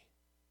story.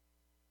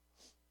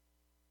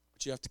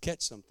 But you have to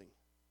catch something.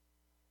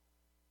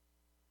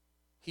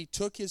 He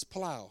took his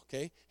plow,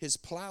 okay? His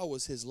plow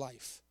was his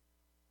life.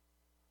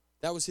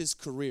 That was his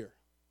career.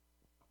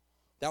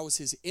 That was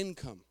his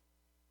income.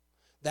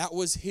 That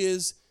was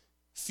his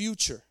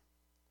future.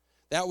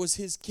 That was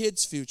his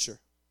kids' future.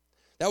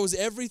 That was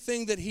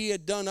everything that he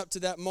had done up to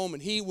that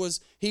moment. He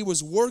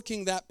was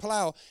working that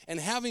plow, and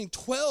having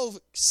 12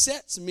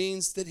 sets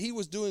means that he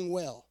was doing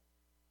well.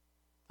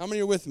 How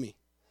many are with me?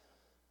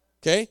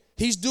 Okay?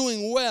 He's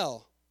doing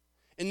well.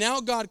 And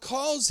now God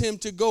calls him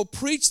to go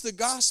preach the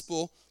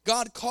gospel.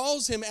 God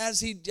calls him,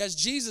 as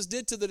Jesus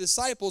did to the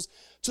disciples,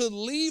 to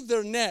leave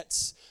their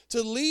nets,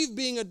 to leave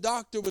being a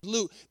doctor with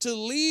loot, to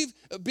leave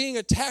being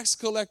a tax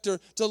collector,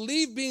 to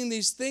leave being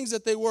these things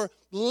that they were.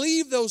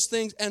 Leave those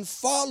things and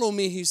follow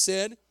me, he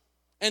said.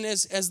 And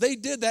as they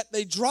did that,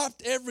 they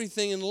dropped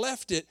everything and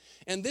left it.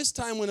 And this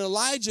time when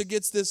Elisha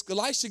gets this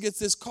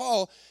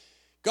call,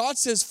 God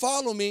says,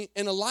 follow me.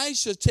 And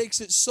Elisha takes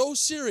it so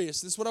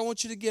serious. This is what I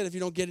want you to get if you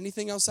don't get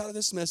anything else out of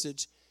this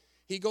message.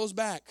 He goes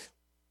back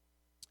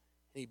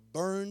and he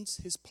burns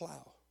his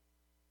plow.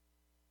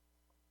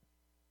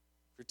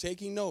 If you're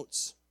taking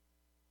notes,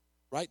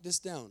 write this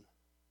down.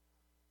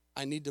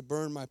 I need to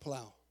burn my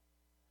plow.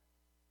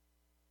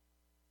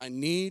 I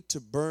need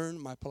to burn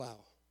my plow.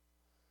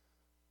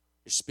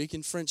 You're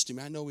speaking French to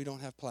me. I know we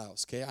don't have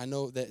plows, okay? I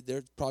know that there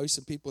are probably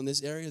some people in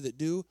this area that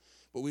do,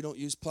 but we don't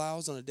use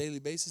plows on a daily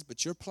basis.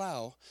 But your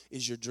plow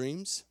is your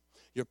dreams.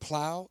 Your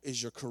plow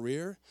is your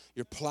career.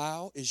 Your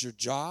plow is your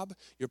job.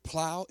 Your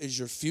plow is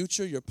your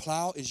future. Your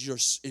plow is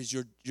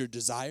your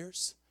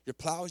desires. Your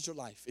plow is your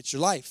life. It's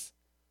your life.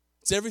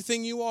 It's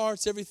everything you are.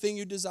 It's everything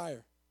you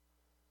desire.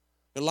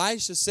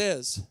 Elisha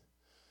says,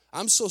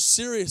 I'm so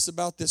serious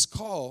about this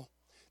call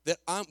that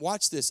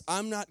watch this,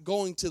 I'm not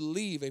going to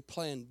leave a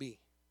plan B.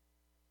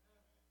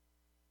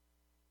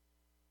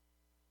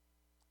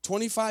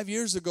 25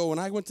 years ago, when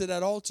I went to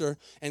that altar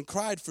and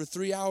cried for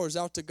 3 hours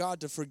out to God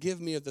to forgive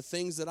me of the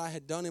things that I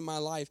had done in my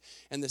life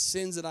and the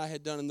sins that I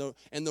had done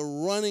and the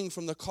running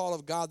from the call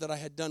of God that I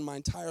had done my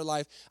entire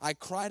life, I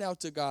cried out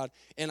to God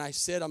and I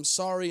said, I'm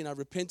sorry, and I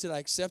repented. I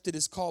accepted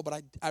His call,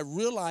 but I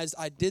realized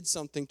I did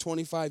something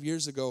 25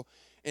 years ago,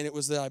 and it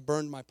was that I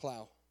burned my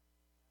plow.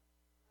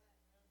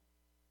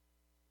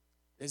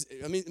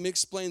 Let me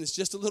explain this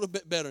just a little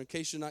bit better in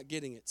case you're not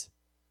getting it.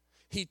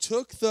 He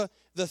took the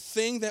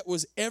thing that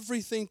was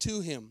everything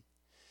to him,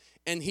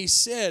 and he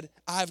said,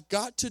 I've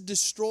got to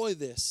destroy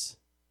this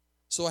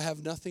so I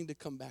have nothing to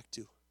come back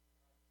to.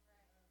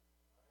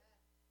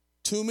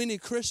 Too many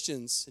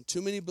Christians and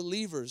too many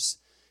believers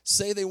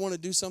say they want to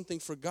do something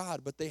for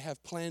God, but they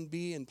have plan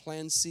B and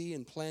plan C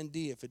and plan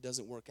D if it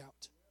doesn't work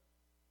out.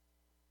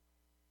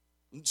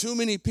 Too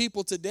many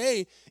people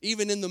today,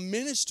 even in the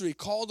ministry,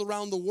 called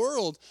around the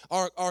world,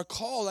 are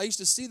called. I used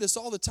to see this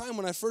all the time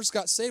when I first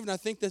got saved, and I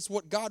think that's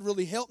what God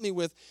really helped me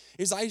with,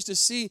 is I used to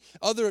see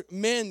other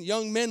men,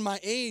 young men my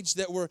age,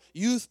 that were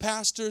youth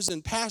pastors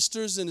and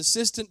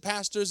assistant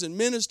pastors and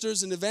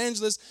ministers and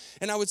evangelists,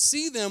 and I would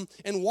see them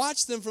and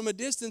watch them from a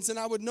distance, and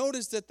I would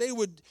notice that they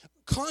would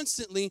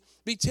constantly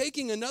be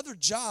taking another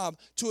job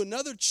to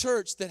another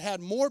church that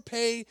had more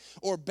pay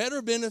or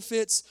better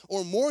benefits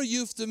or more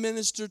youth to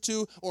minister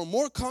to or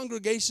more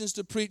congregations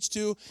to preach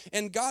to.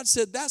 And God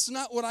said, that's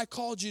not what I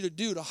called you to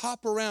do, to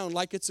hop around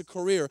like it's a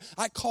career.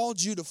 I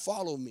called you to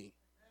follow me.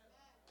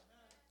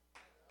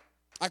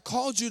 I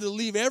called you to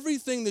leave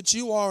everything that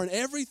you are and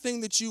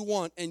everything that you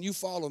want, and you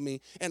follow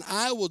me, and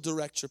I will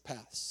direct your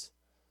paths.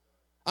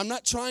 I'm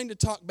not trying to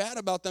talk bad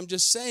about them. I'm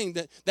just saying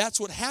that that's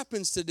what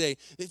happens today.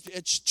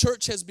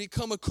 Church has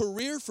become a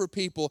career for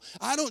people.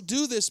 I don't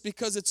do this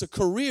because it's a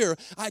career.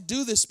 I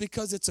do this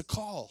because it's a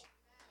call.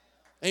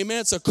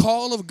 Amen. It's a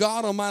call of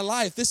God on my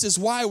life. This is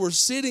why we're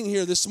sitting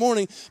here this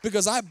morning,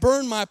 because I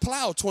burned my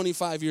plow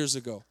 25 years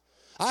ago.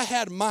 I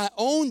had my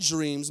own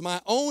dreams, my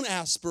own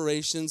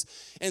aspirations,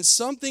 and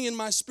something in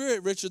my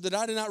spirit, Richard, that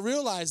I did not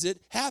realize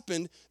it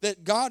happened,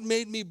 that God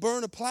made me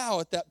burn a plow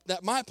at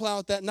my plow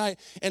at that night.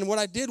 And what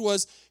I did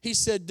was, he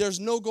said,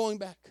 there's no going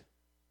back.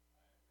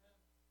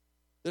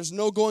 There's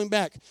no going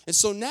back. And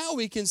so now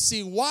we can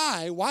see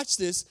why, watch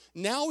this,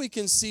 now we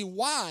can see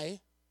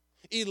why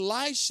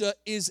Elisha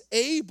is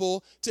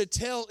able to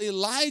tell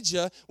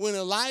Elijah when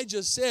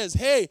Elijah says,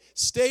 hey,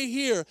 stay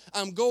here,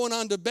 I'm going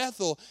on to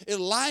Bethel.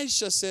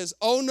 Elisha says,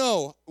 oh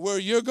no, where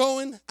you're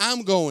going,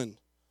 I'm going.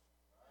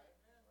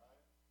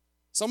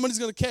 Somebody's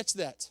going to catch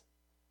that.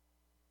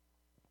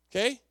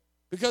 Okay?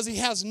 Because he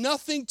has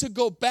nothing to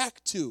go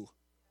back to.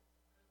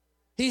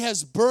 He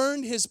has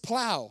burned his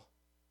plow.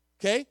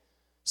 Okay?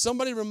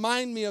 Somebody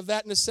remind me of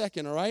that in a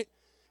second, all right?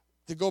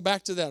 To go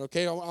back to that,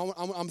 okay?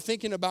 I'm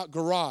thinking about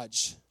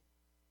garage.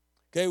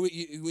 Okay,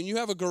 when you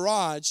have a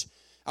garage,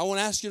 I want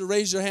to ask you to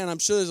raise your hand. I'm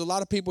sure there's a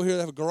lot of people here that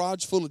have a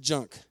garage full of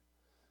junk.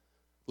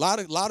 A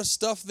lot of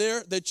stuff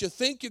there that you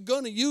think you're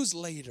going to use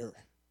later.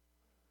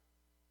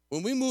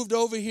 When we moved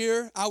over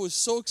here, I was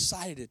so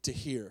excited to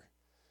hear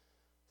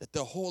that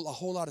a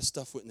whole lot of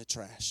stuff went in the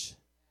trash.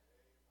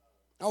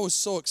 I was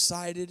so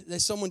excited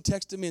that someone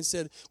texted me and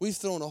said, we've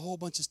thrown a whole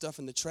bunch of stuff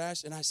in the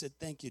trash. And I said,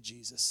 thank you,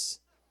 Jesus.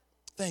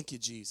 Thank you,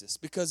 Jesus.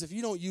 Because if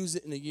you don't use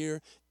it in a year,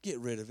 get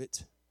rid of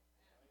it.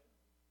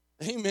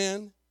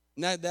 Amen.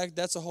 Now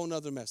that's a whole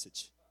nother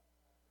message.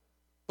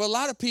 But a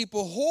lot of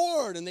people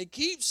hoard and they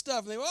keep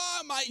stuff. And they,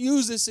 I might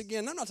use this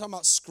again. I'm not talking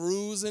about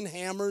screws and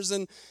hammers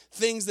and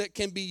things that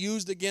can be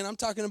used again. I'm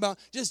talking about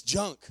just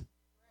junk.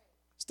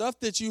 Stuff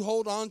that you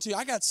hold on to.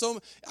 I got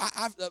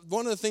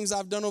one of the things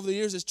I've done over the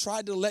years is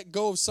tried to let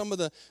go of some of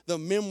the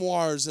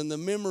memoirs and the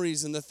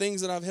memories and the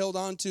things that I've held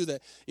on to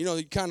that,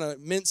 kind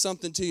of meant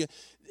something to you.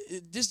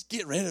 Just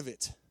get rid of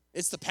it.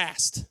 It's the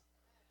past.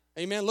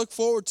 Amen. Look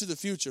forward to the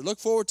future. Look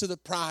forward to the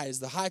prize,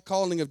 the high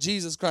calling of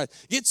Jesus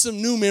Christ. Get some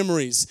new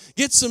memories.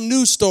 Get some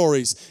new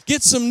stories.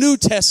 Get some new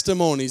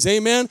testimonies.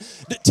 Amen.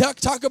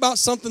 Talk about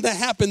something that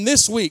happened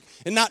this week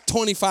and not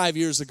 25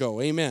 years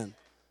ago. Amen.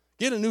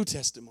 Get a new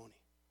testimony.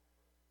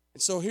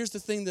 And so here's the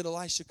thing that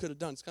Elisha could have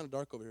done. It's kind of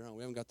dark over here, huh?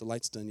 We haven't got the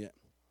lights done yet.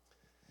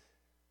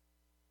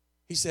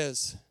 He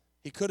says,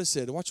 he could have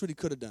said, watch what he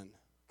could have done.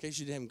 In case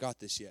you haven't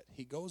got this yet.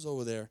 He goes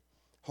over there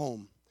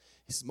home.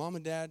 He says, Mom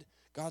and Dad,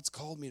 God's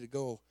called me to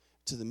go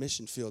to the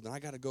mission field, and I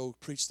got to go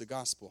preach the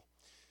gospel.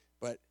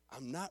 But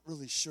I'm not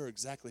really sure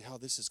exactly how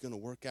this is going to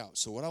work out.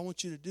 So what I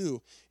want you to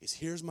do is,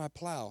 here's my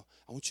plow.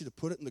 I want you to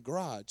put it in the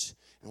garage.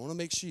 And I want to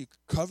make sure you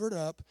cover it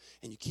up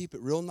and you keep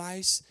it real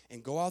nice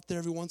and go out there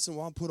every once in a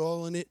while and put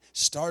oil in it.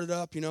 Start it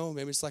up,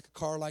 maybe it's like a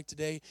car like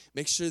today.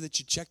 Make sure that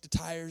you check the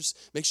tires.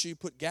 Make sure you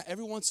put gas.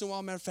 Every once in a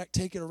while, matter of fact,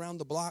 take it around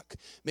the block.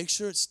 Make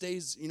sure it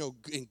stays,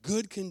 in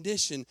good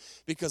condition,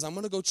 because I'm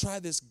going to go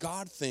try this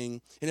God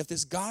thing. And if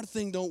this God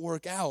thing don't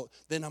work out,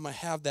 then I'm going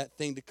to have that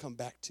thing to come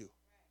back to.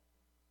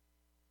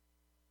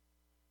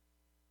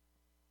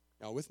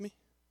 Y'all with me?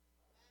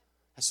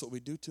 That's what we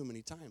do too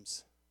many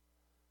times.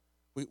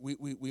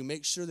 We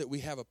make sure that we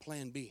have a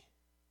plan B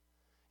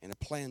and a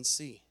plan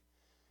C.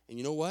 And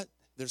you know what?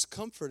 There's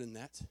comfort in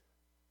that.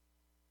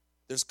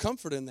 There's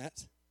comfort in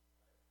that.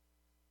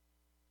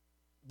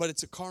 But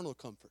it's a carnal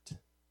comfort.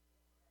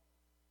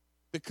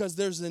 Because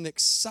there's an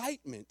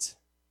excitement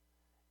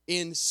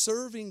in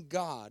serving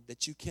God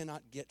that you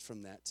cannot get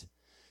from that.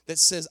 That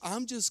says,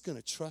 I'm just going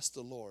to trust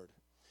the Lord.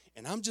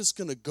 And I'm just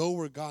going to go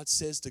where God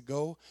says to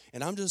go.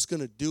 And I'm just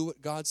going to do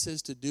what God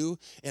says to do.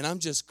 And I'm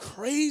just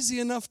crazy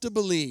enough to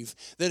believe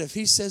that if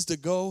he says to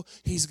go,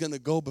 he's going to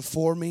go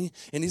before me.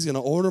 And he's going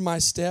to order my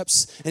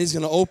steps. And he's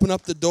going to open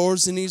up the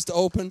doors he needs to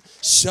open.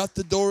 Shut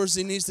the doors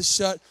he needs to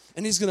shut.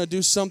 And he's going to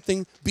do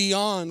something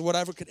beyond what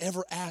I could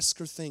ever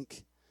ask or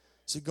think.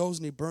 So he goes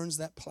and he burns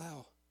that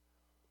plow.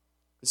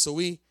 And so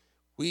we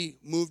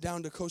move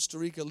down to Costa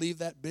Rica, leave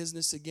that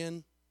business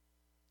again.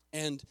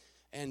 And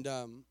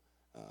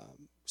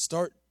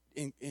start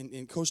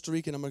in Costa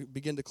Rica, and I'm going to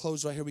begin to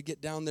close right here. We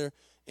get down there,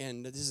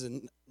 and this is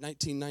in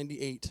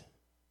 1998.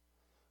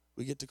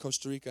 We get to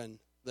Costa Rica and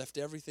left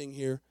everything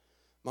here.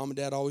 Mom and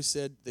Dad always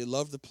said they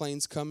loved the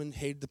planes coming,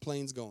 hated the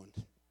planes going.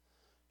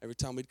 Every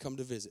time we'd come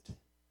to visit.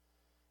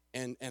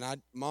 And I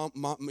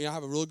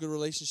have a real good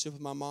relationship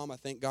with my mom. I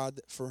thank God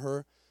for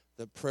her,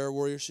 the prayer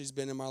warrior she's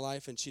been in my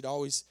life, and she'd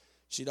always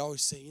she'd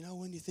always say,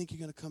 when do you think you're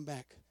going to come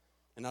back?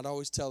 And I'd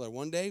always tell her,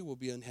 one day we'll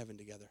be in heaven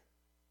together.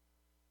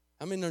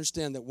 I mean,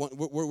 understand that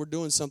we're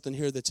doing something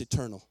here that's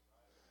eternal.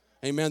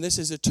 Amen. This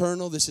is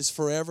eternal. This is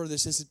forever.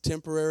 This isn't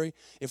temporary.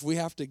 If we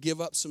have to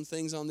give up some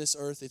things on this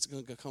earth, it's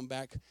going to come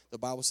back, the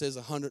Bible says,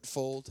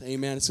 100-fold.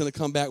 Amen. It's going to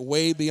come back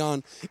way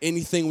beyond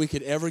anything we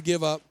could ever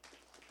give up.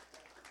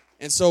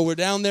 And so we're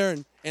down there,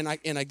 and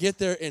I get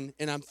there, and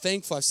I'm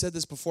thankful. I've said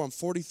this before. I'm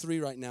 43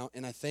 right now,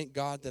 and I thank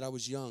God that I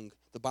was young.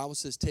 The Bible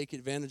says take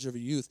advantage of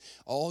your youth.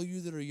 All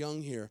you that are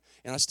young here,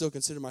 and I still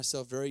consider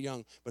myself very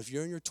young, but if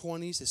you're in your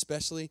 20s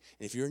especially,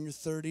 and if you're in your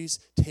 30s,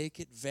 take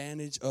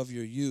advantage of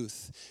your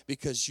youth,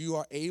 because you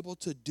are able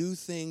to do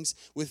things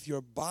with your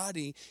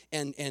body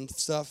and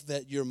stuff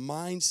that your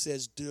mind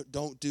says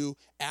don't do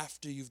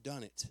after you've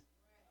done it.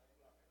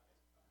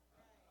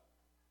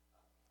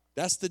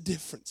 That's the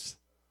difference.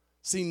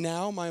 See,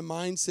 now my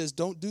mind says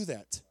don't do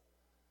that.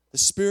 The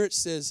Spirit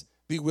says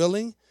be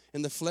willing,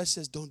 and the flesh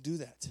says don't do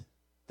that.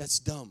 That's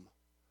dumb.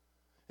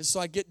 And so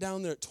I get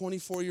down there at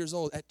 24 years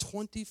old. At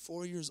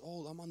 24 years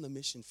old, I'm on the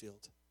mission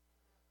field.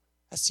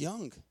 That's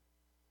young.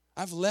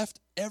 I've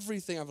left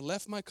everything. I've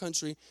left my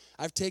country.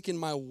 I've taken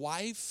my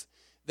wife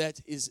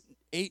that is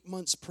 8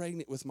 months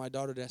pregnant with my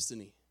daughter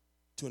Destiny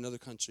to another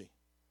country.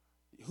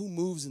 Who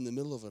moves in the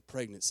middle of a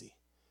pregnancy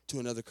to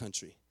another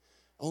country?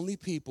 Only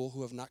people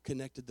who have not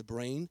connected the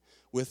brain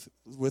with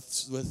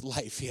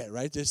life yet,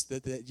 right? Just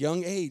that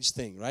young age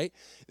thing, right?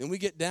 Then we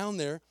get down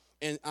there,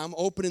 and I'm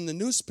opening the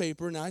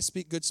newspaper, and I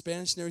speak good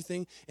Spanish and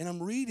everything, and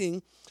I'm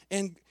reading,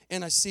 and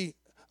I see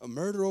a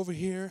murder over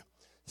here,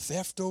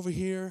 theft over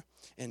here,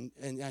 and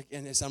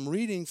as I'm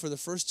reading for the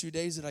first 2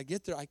 days that I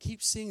get there, I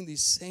keep seeing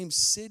these same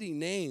city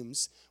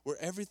names where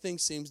everything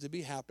seems to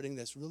be happening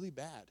that's really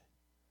bad.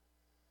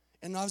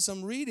 And as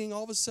I'm reading,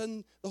 all of a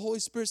sudden, the Holy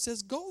Spirit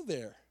says, go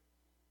there.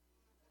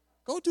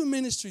 Go do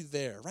ministry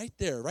there, right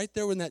there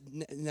in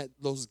that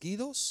Los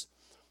Guidos,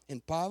 in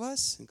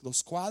Pavas, in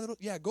Los Cuadros.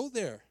 Yeah, go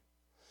there.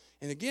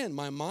 And again,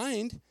 my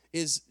mind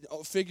is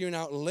figuring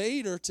out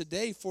later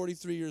today,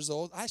 43 years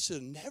old, I should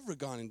have never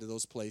gone into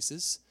those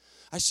places.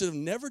 I should have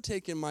never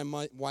taken my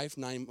wife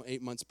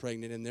 8 months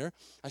pregnant in there.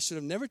 I should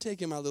have never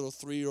taken my little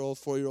 3-year-old,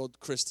 4-year-old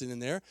Kristen in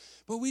there.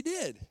 But we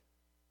did,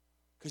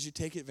 because you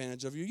take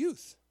advantage of your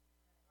youth.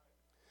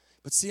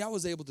 But see, I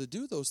was able to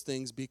do those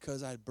things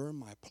because I burned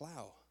my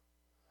plow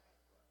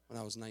when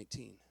I was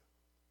 19.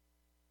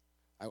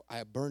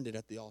 I burned it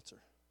at the altar.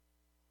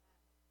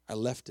 I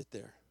left it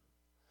there.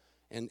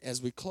 And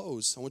as we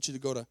close, I want you to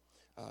go to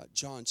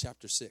John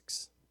chapter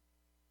 6.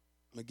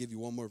 I'm going to give you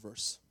one more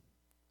verse.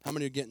 How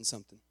many are getting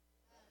something?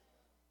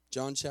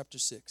 John chapter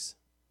 6.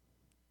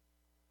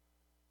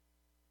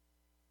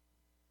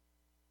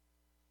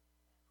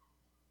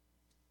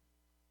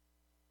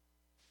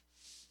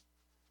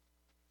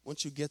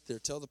 Once you get there,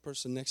 tell the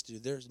person next to you,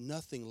 there's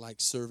nothing like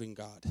serving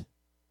God.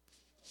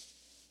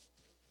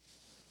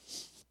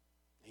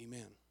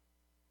 Amen.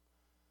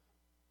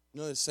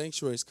 The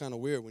sanctuary is kind of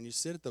weird. When you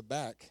sit at the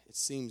back, it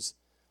seems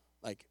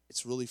like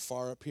it's really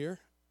far up here.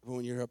 But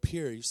when you're up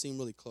here, you seem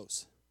really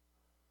close.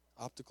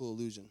 Optical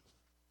illusion.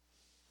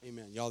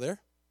 Amen. Y'all there?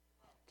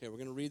 Okay, we're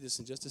going to read this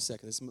in just a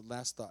second. This is my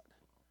last thought.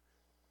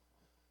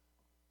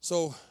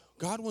 So,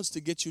 God wants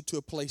to get you to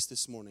a place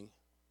this morning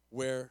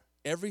where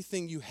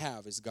everything you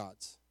have is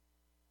God's.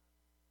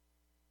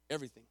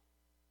 Everything.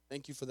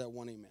 Thank you for that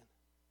one amen.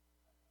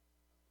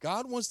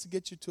 God wants to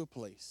get you to a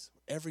place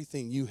where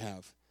everything you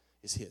have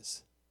is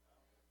His.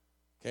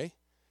 Okay?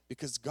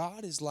 Because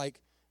God is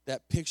like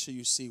that picture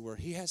you see where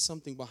He has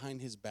something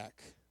behind His back.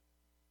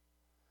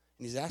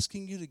 And He's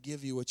asking you to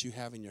give you what you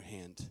have in your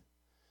hand.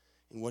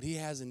 And what He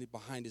has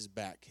behind His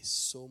back is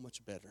so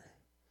much better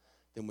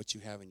than what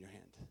you have in your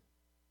hand.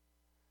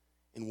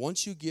 And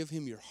once you give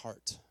Him your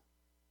heart,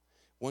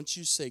 once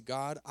you say,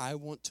 God, I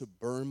want to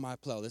burn my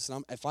plow.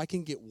 Listen, if I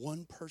can get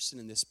one person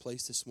in this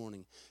place this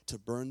morning to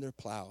burn their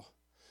plow,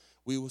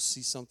 we will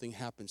see something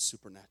happen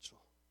supernatural.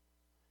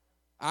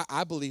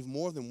 I believe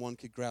more than one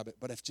could grab it,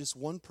 but if just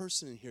one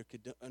person in here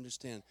could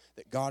understand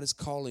that God is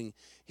calling,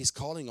 He's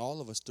calling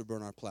all of us to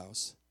burn our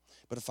plows.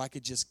 But if I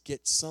could just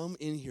get some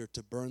in here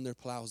to burn their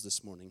plows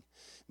this morning,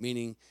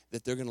 meaning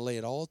that they're going to lay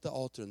it all at the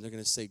altar and they're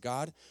going to say,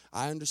 God,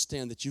 I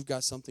understand that you've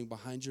got something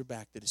behind your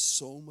back that is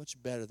so much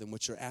better than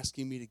what you're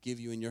asking me to give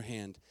you in your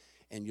hand,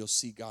 and you'll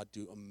see God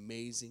do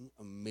amazing,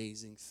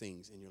 amazing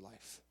things in your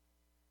life.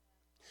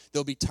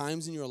 There'll be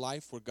times in your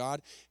life where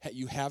God,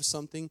 you have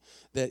something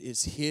that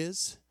is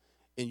His,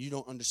 and you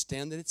don't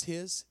understand that it's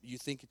His. You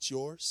think it's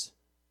yours,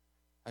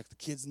 like the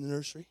kids in the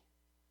nursery.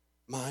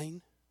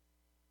 Mine.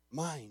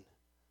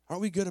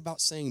 Aren't we good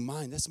about saying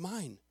mine? That's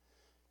mine.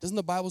 Doesn't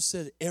the Bible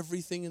say that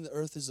everything in the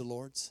earth is the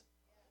Lord's?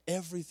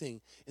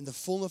 Everything. In the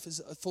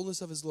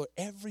fullness of His Lord,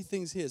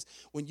 everything's His.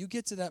 When you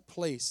get to that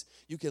place,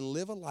 you can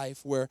live a life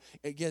where,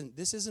 again,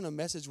 this isn't a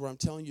message where I'm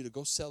telling you to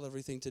go sell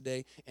everything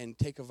today and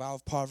take a vow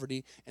of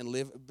poverty and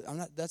live.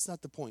 That's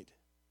not the point.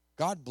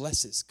 God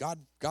blesses. God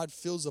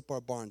fills up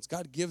our barns.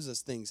 God gives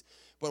us things.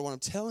 But what I'm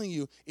telling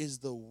you is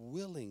the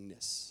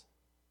willingness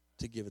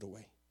to give it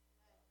away.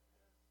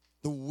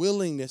 The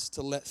willingness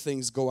to let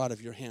things go out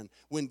of your hand.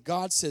 When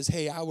God says,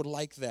 hey, I would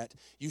like that,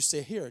 you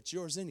say, here, it's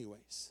yours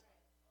anyways.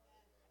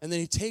 And then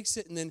he takes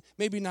it, and then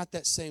maybe not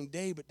that same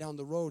day, but down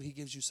the road, he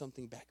gives you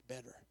something back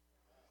better.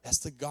 That's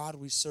the God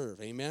we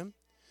serve. Amen?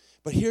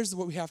 But here's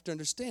what we have to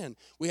understand.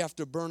 We have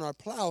to burn our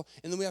plow,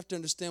 and then we have to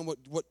understand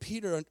what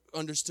Peter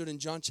understood in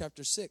John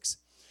chapter 6.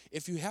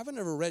 If you haven't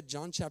ever read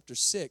John chapter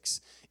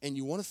 6, and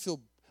you want to feel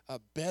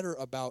better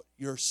about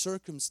your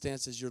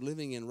circumstances you're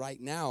living in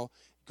right now,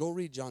 go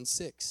read John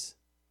 6.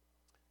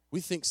 We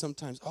think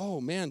sometimes,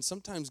 oh man,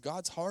 sometimes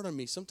God's hard on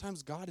me.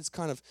 Sometimes God is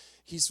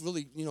he's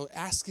really,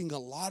 asking a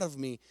lot of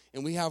me.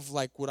 And we have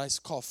like what I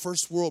call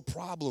first world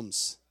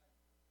problems.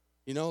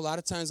 A lot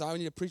of times I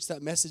need to preach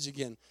that message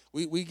again.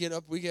 We get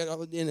all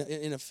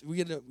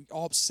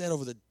upset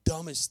over the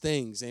dumbest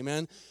things.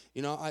 Amen.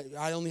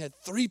 I only had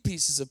 3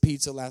 pieces of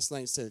pizza last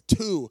night instead of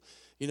 2.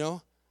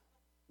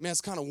 Man,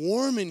 it's kind of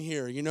warm in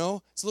here.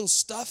 It's a little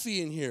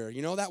stuffy in here.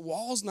 That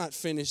wall's not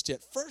finished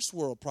yet. First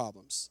world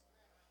problems.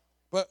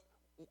 But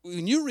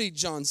when you read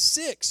John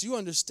 6, you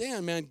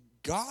understand, man,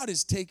 God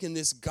is taking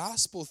this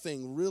gospel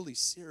thing really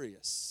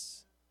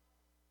serious.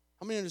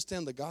 How many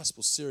understand the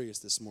gospel's serious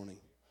this morning?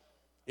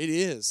 It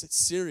is. It's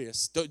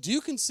serious. Do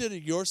you consider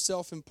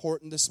yourself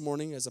important this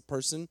morning as a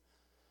person?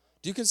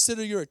 Do you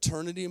consider your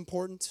eternity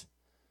important?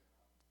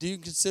 Do you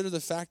consider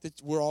the fact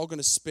that we're all going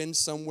to spend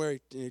somewhere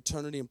in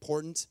eternity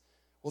important?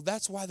 Well,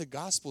 that's why the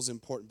gospel's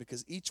important,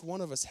 because each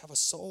one of us have a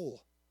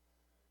soul.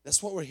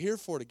 That's what we're here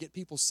for, to get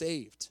people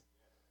saved.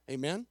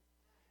 Amen?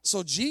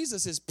 So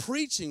Jesus is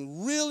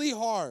preaching really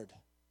hard.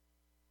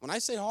 When I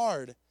say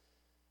hard,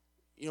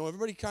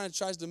 everybody kind of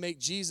tries to make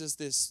Jesus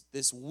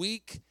this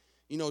weak,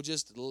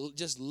 just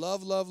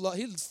love.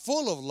 He's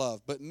full of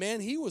love. But man,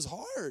 he was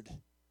hard.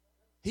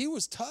 He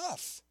was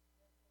tough.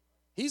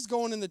 He's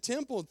going in the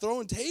temple and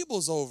throwing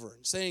tables over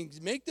and saying,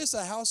 make this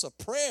a house of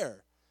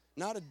prayer,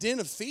 not a den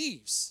of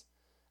thieves.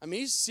 I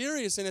mean, he's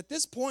serious. And at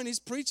this point, he's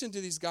preaching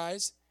to these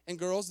guys and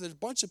girls. There's a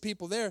bunch of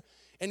people there.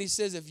 And he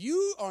says, if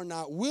you are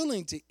not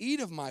willing to eat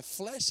of my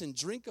flesh and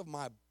drink of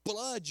my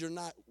blood, you're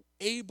not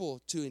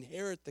able to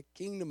inherit the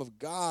kingdom of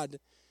God.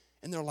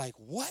 And they're like,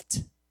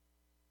 what?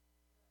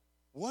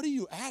 What are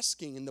you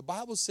asking? And the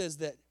Bible says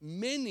that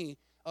many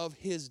of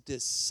his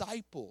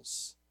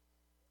disciples,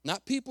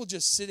 not people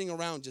just sitting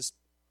around just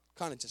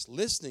kind of just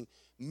listening,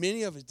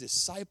 many of his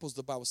disciples,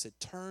 the Bible said,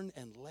 turned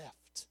and left.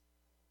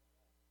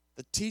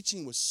 The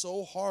teaching was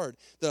so hard.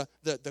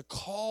 The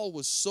call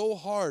was so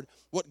hard.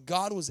 What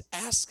God was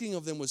asking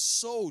of them was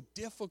so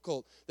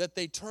difficult that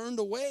they turned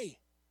away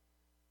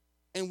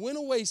and went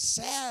away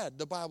sad,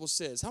 the Bible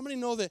says. How many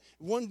know that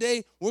one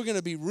day we're going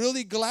to be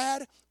really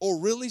glad or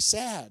really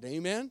sad?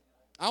 Amen?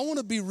 I want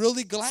to be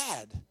really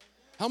glad.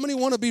 How many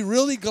want to be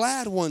really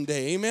glad one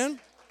day? Amen?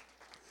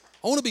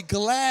 I want to be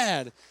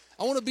glad.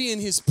 I want to be in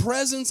his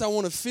presence. I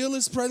want to feel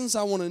his presence.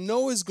 I want to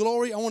know his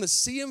glory. I want to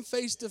see him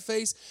face to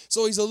face.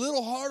 So he's a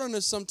little hard on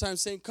us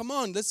sometimes, saying, come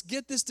on, let's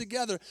get this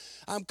together.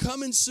 I'm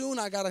coming soon.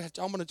 I'm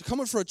going to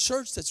come in for a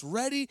church that's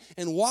ready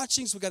and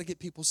watching, so we got to get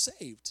people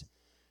saved.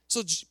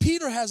 So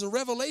Peter has a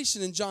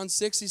revelation in John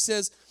 6. He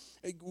says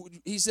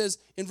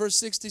in verse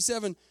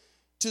 67,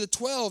 to the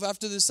 12,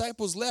 after the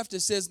disciples left, it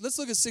says, let's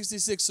look at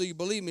 66 so you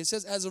believe me. It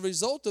says, as a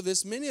result of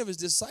this, many of his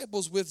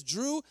disciples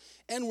withdrew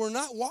and were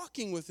not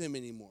walking with him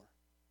anymore.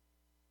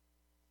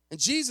 And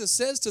Jesus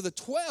says to the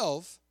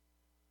 12,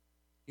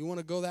 you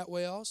want to go that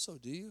way also,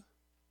 do you?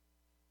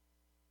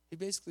 He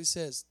basically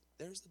says,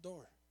 there's the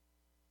door.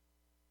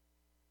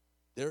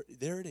 There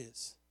it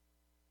is.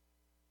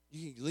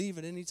 You can leave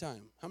at any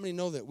time. How many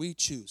know that we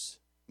choose?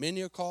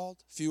 Many are called,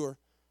 few are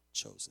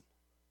chosen.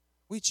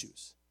 We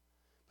choose.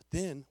 But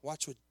then,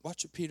 watch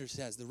what Peter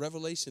says. The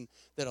revelation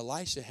that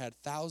Elisha had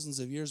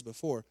thousands of years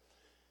before.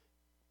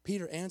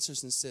 Peter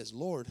answers and says,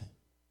 Lord,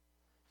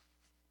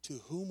 to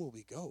whom will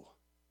we go?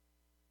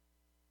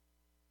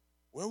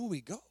 Where will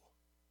we go?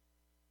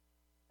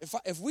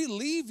 If we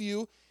leave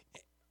you,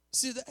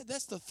 see,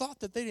 that's the thought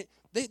that they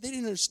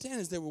didn't understand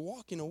as they were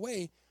walking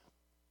away,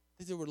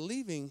 that they were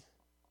leaving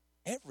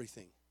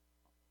everything.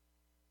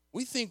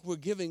 We think we're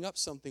giving up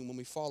something when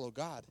we follow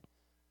God.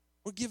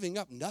 We're giving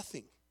up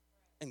nothing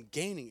and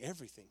gaining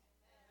everything.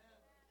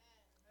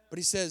 But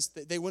he says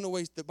that they went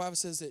away. The Bible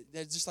says that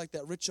just like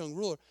that rich young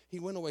ruler, he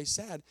went away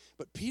sad.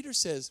 But Peter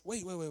says,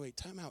 wait,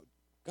 time out.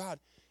 God,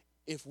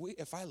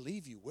 if I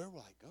leave you, where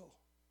will I go?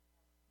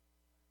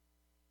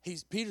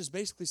 Peter's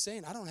basically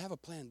saying, I don't have a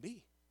plan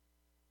B.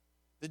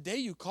 The day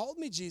you called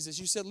me, Jesus,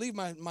 you said, leave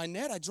my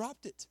net. I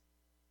dropped it.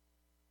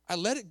 I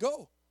let it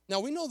go.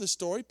 Now, we know the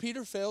story.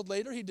 Peter failed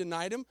later. He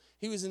denied him.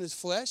 He was in his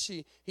flesh.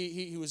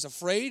 He was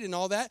afraid and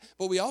all that.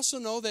 But we also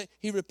know that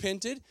he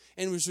repented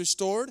and was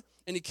restored,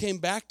 and he came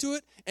back to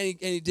it, and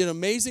he did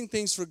amazing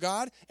things for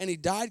God, and he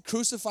died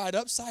crucified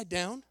upside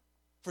down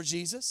for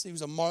Jesus. He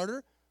was a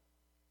martyr.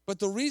 But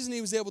the reason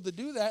he was able to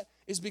do that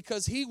is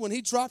because when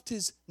he dropped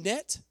his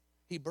net,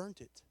 he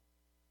burnt it.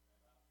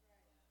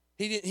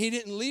 He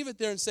didn't leave it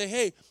there and say,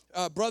 hey,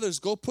 brothers,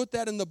 go put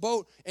that in the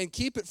boat and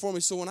keep it for me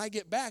so when I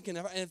get back, and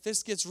if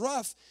this gets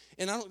rough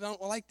and I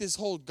don't like this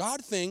whole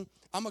God thing,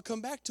 I'm going to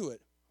come back to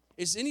it.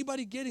 Is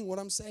anybody getting what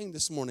I'm saying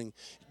this morning?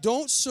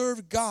 Don't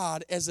serve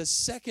God as a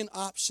second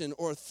option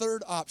or a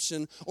third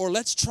option, or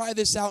let's try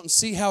this out and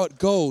see how it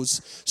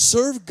goes.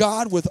 Serve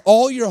God with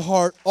all your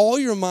heart, all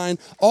your mind,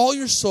 all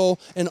your soul,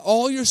 and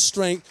all your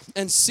strength,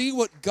 and see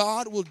what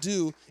God will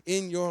do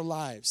in your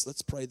lives.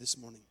 Let's pray this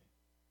morning.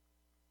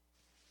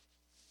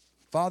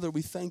 Father,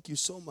 we thank you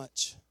so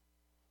much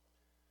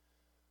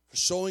for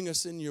showing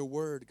us in your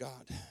word,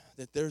 God,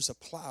 that there's a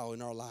plow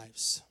in our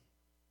lives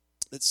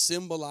that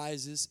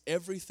symbolizes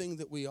everything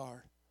that we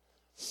are.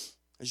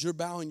 As you're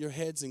bowing your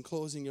heads and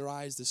closing your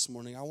eyes this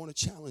morning, I want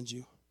to challenge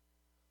you.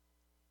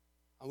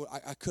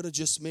 I could have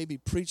just maybe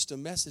preached a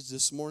message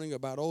this morning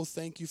about, oh,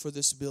 thank you for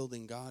this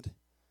building, God.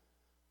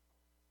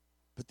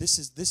 But this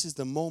is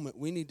the moment.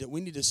 We need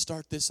to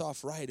start this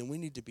off right, and we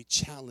need to be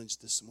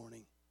challenged this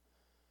morning.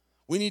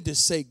 We need to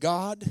say,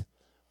 God,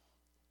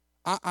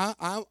 I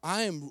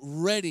am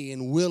ready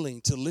and willing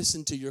to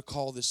listen to your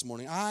call this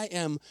morning.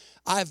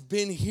 I've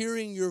been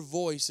hearing your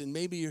voice, and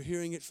maybe you're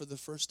hearing it for the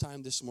first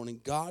time this morning.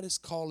 God is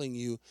calling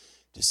you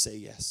to say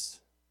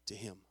yes to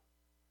him.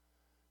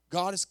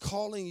 God is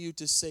calling you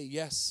to say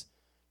yes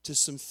to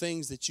some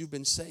things that you've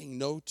been saying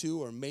no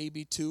to, or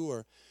maybe to,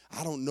 or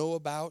I don't know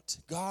about.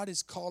 God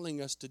is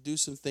calling us to do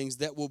some things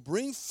that will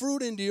bring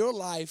fruit into your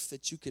life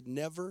that you could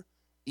never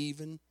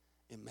even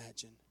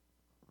imagine.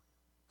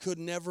 Could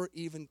never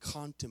even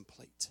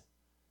contemplate.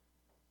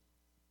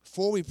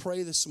 Before we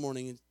pray this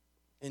morning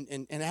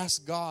and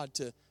ask God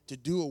to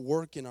do a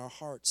work in our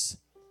hearts,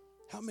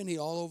 how many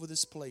all over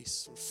this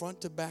place, from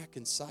front to back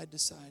and side to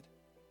side,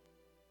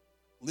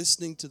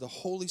 listening to the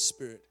Holy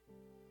Spirit?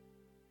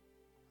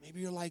 Maybe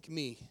you're like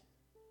me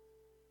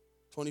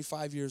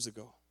 25 years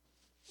ago.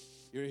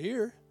 You're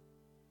here.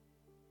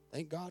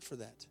 Thank God for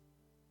that.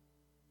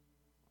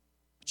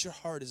 But your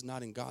heart is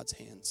not in God's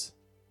hands.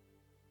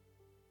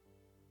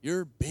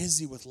 You're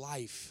busy with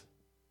life.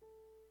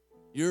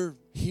 You're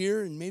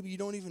here, and maybe you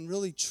don't even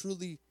really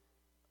truly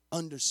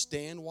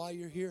understand why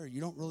you're here. You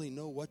don't really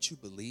know what you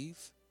believe.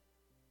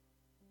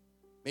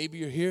 Maybe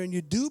you're here and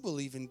you do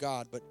believe in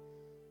God, but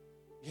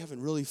you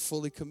haven't really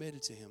fully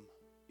committed to him.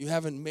 You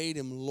haven't made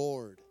him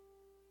Lord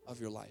of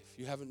your life.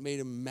 You haven't made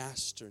him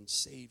Master and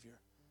Savior.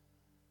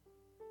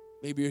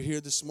 Maybe you're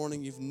here this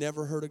morning, you've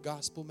never heard a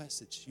gospel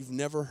message. You've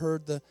never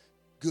heard the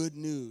good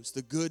news.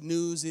 The good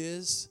news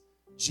is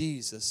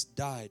Jesus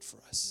died for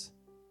us.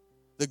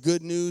 The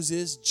good news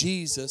is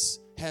Jesus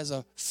has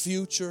a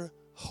future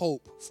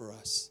hope for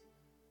us,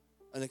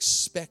 an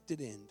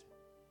expected end.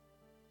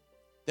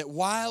 That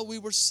while we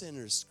were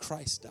sinners,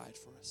 Christ died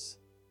for us.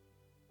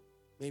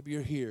 Maybe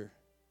you're here,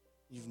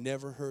 you've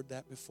never heard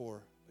that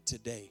before, but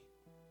today,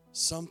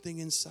 something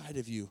inside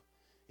of you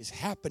is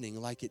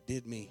happening like it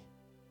did me.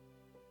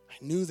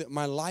 I knew that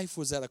my life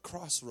was at a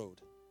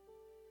crossroad.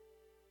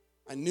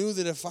 I knew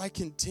that if I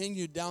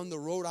continued down the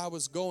road I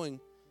was going,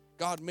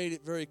 God made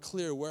it very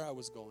clear where I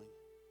was going.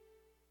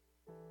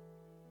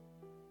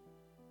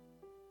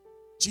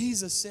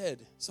 Jesus said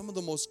some of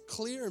the most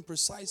clear and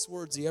precise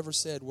words he ever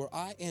said were,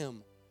 I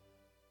am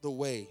the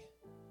way,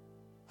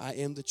 I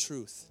am the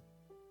truth,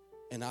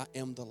 and I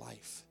am the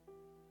life.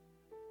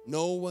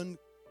 No one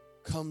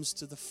comes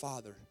to the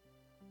Father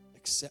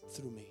except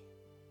through me.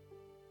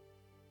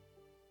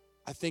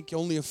 I think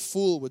only a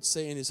fool would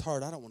say in his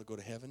heart, I don't want to go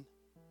to heaven.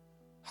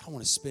 I don't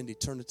want to spend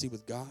eternity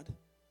with God.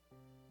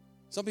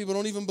 Some people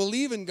don't even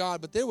believe in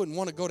God, but they wouldn't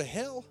want to go to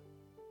hell.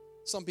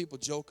 Some people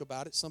joke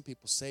about it. Some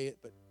people say it,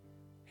 but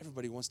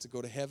everybody wants to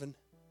go to heaven.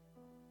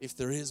 If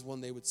there is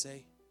one, they would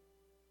say.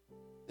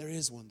 There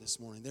is one this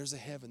morning. There's a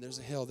heaven. There's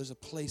a hell. There's a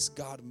place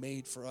God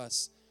made for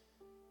us.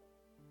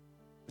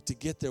 But to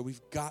get there,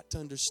 we've got to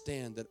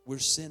understand that we're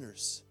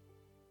sinners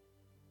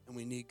and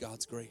we need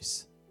God's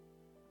grace.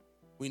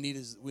 We need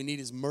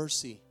His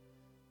mercy.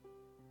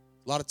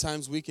 A lot of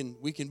times we can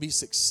be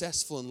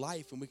successful in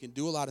life and we can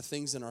do a lot of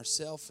things in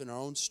ourselves, in our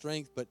own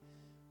strength, but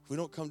if we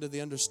don't come to the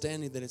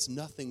understanding that it's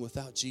nothing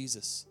without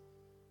Jesus,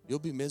 you'll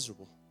be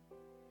miserable.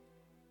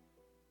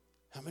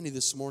 How many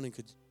this morning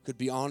could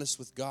be honest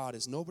with God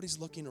as nobody's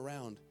looking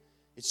around?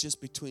 It's just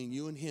between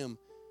you and Him,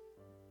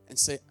 and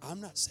say, I'm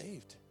not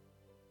saved.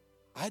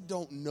 I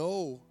don't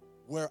know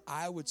where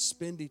I would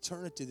spend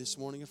eternity this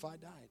morning if I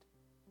died.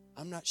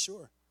 I'm not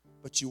sure.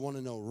 But you want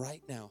to know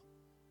right now.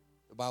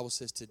 The Bible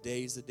says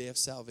today is the day of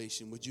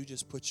salvation. Would you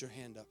just put your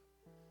hand up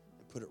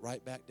and put it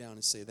right back down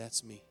and say,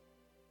 that's me.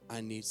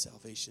 I need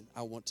salvation.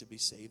 I want to be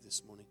saved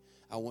this morning.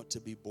 I want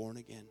to be born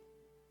again.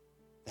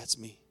 That's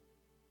me.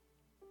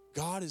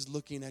 God is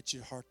looking at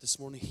your heart this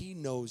morning. He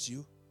knows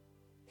you.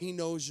 He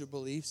knows your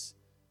beliefs.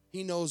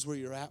 He knows where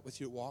you're at with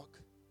your walk.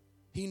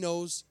 He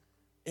knows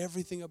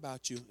everything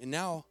about you. And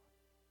now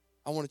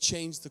I want to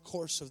change the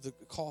course of the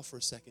call for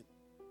a second.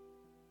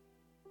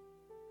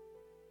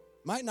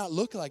 Might not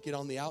look like it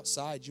on the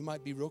outside. You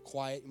might be real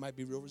quiet. You might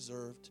be real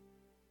reserved.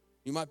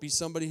 You might be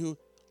somebody who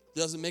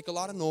doesn't make a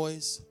lot of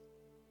noise.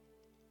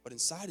 But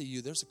inside of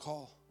you, there's a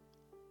call.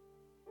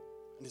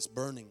 And it's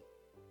burning.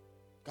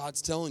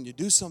 God's telling you,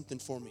 do something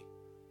for me.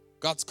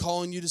 God's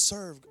calling you to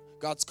serve.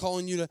 God's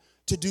calling you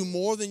to do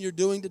more than you're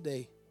doing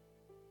today.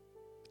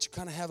 But you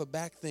kind of have a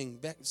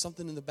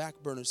something in the back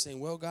burner saying,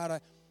 well,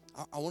 God,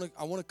 I want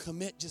to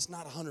commit, just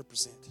not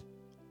 100%.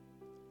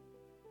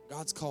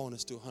 God's calling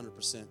us to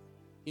 100%.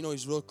 You know,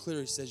 he's real clear.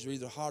 He says you're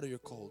either hot or you're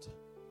cold.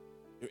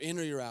 You're in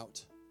or you're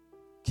out.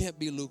 Can't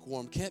be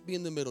lukewarm. Can't be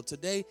in the middle.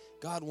 Today,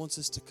 God wants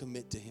us to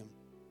commit to him.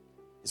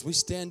 As we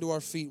stand to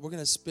our feet, we're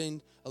going to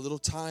spend a little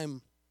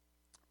time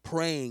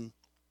praying.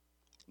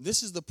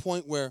 This is the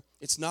point where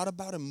it's not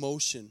about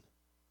emotion.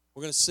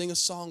 We're going to sing a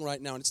song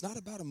right now, and it's not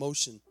about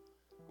emotion.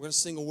 We're going to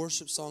sing a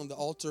worship song. The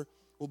altar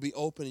will be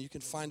open, and you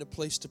can find a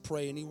place to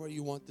pray anywhere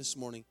you want this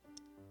morning.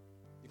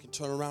 You can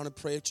turn around and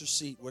pray at your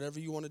seat, whatever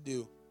you want to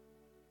do.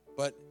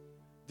 But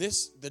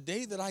the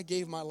day that I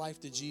gave my life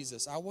to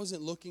Jesus, I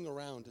wasn't looking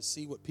around to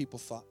see what people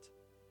thought.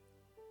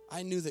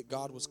 I knew that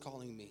God was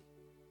calling me.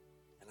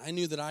 And I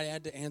knew that I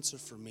had to answer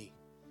for me.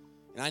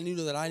 And I knew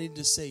that I needed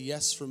to say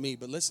yes for me.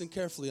 But listen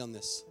carefully on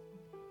this.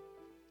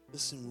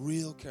 Listen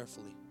real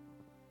carefully.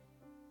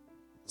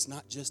 It's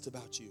not just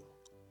about you.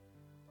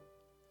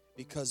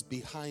 Because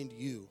behind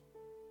you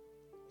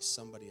is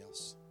somebody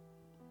else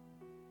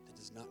that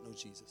does not know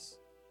Jesus.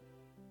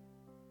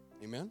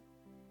 Amen?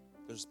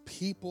 There's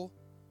people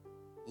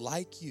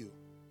like you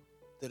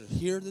that are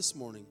here this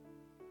morning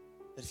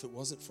that if it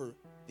wasn't for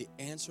the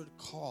answered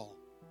call,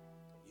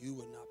 you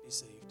would not be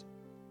saved.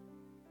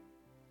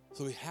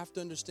 So we have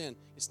to understand,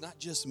 it's not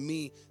just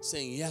me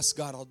saying, yes,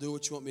 God, I'll do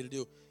what you want me to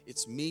do.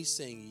 It's me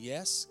saying,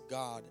 yes,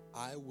 God,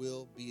 I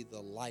will be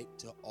the light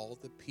to all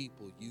the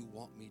people you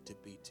want me to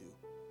be to.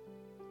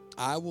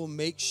 I will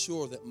make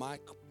sure that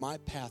my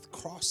path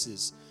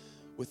crosses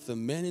with the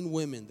men and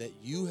women that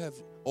you have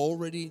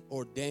already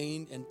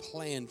ordained and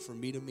planned for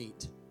me to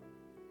meet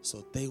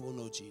so they will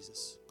know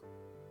Jesus.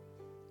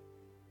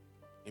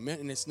 Amen.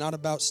 And it's not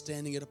about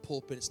standing at a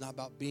pulpit. It's not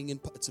about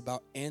it's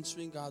about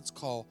answering God's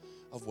call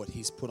of what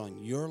he's put on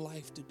your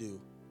life to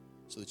do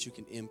so that you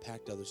can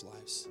impact others'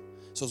 lives.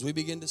 So as we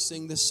begin to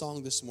sing this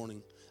song this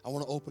morning, I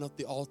want to open up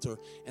the altar,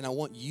 and I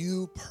want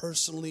you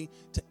personally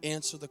to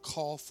answer the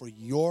call for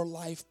your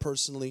life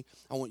personally.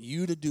 I want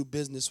you to do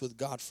business with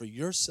God for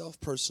yourself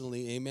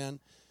personally. Amen.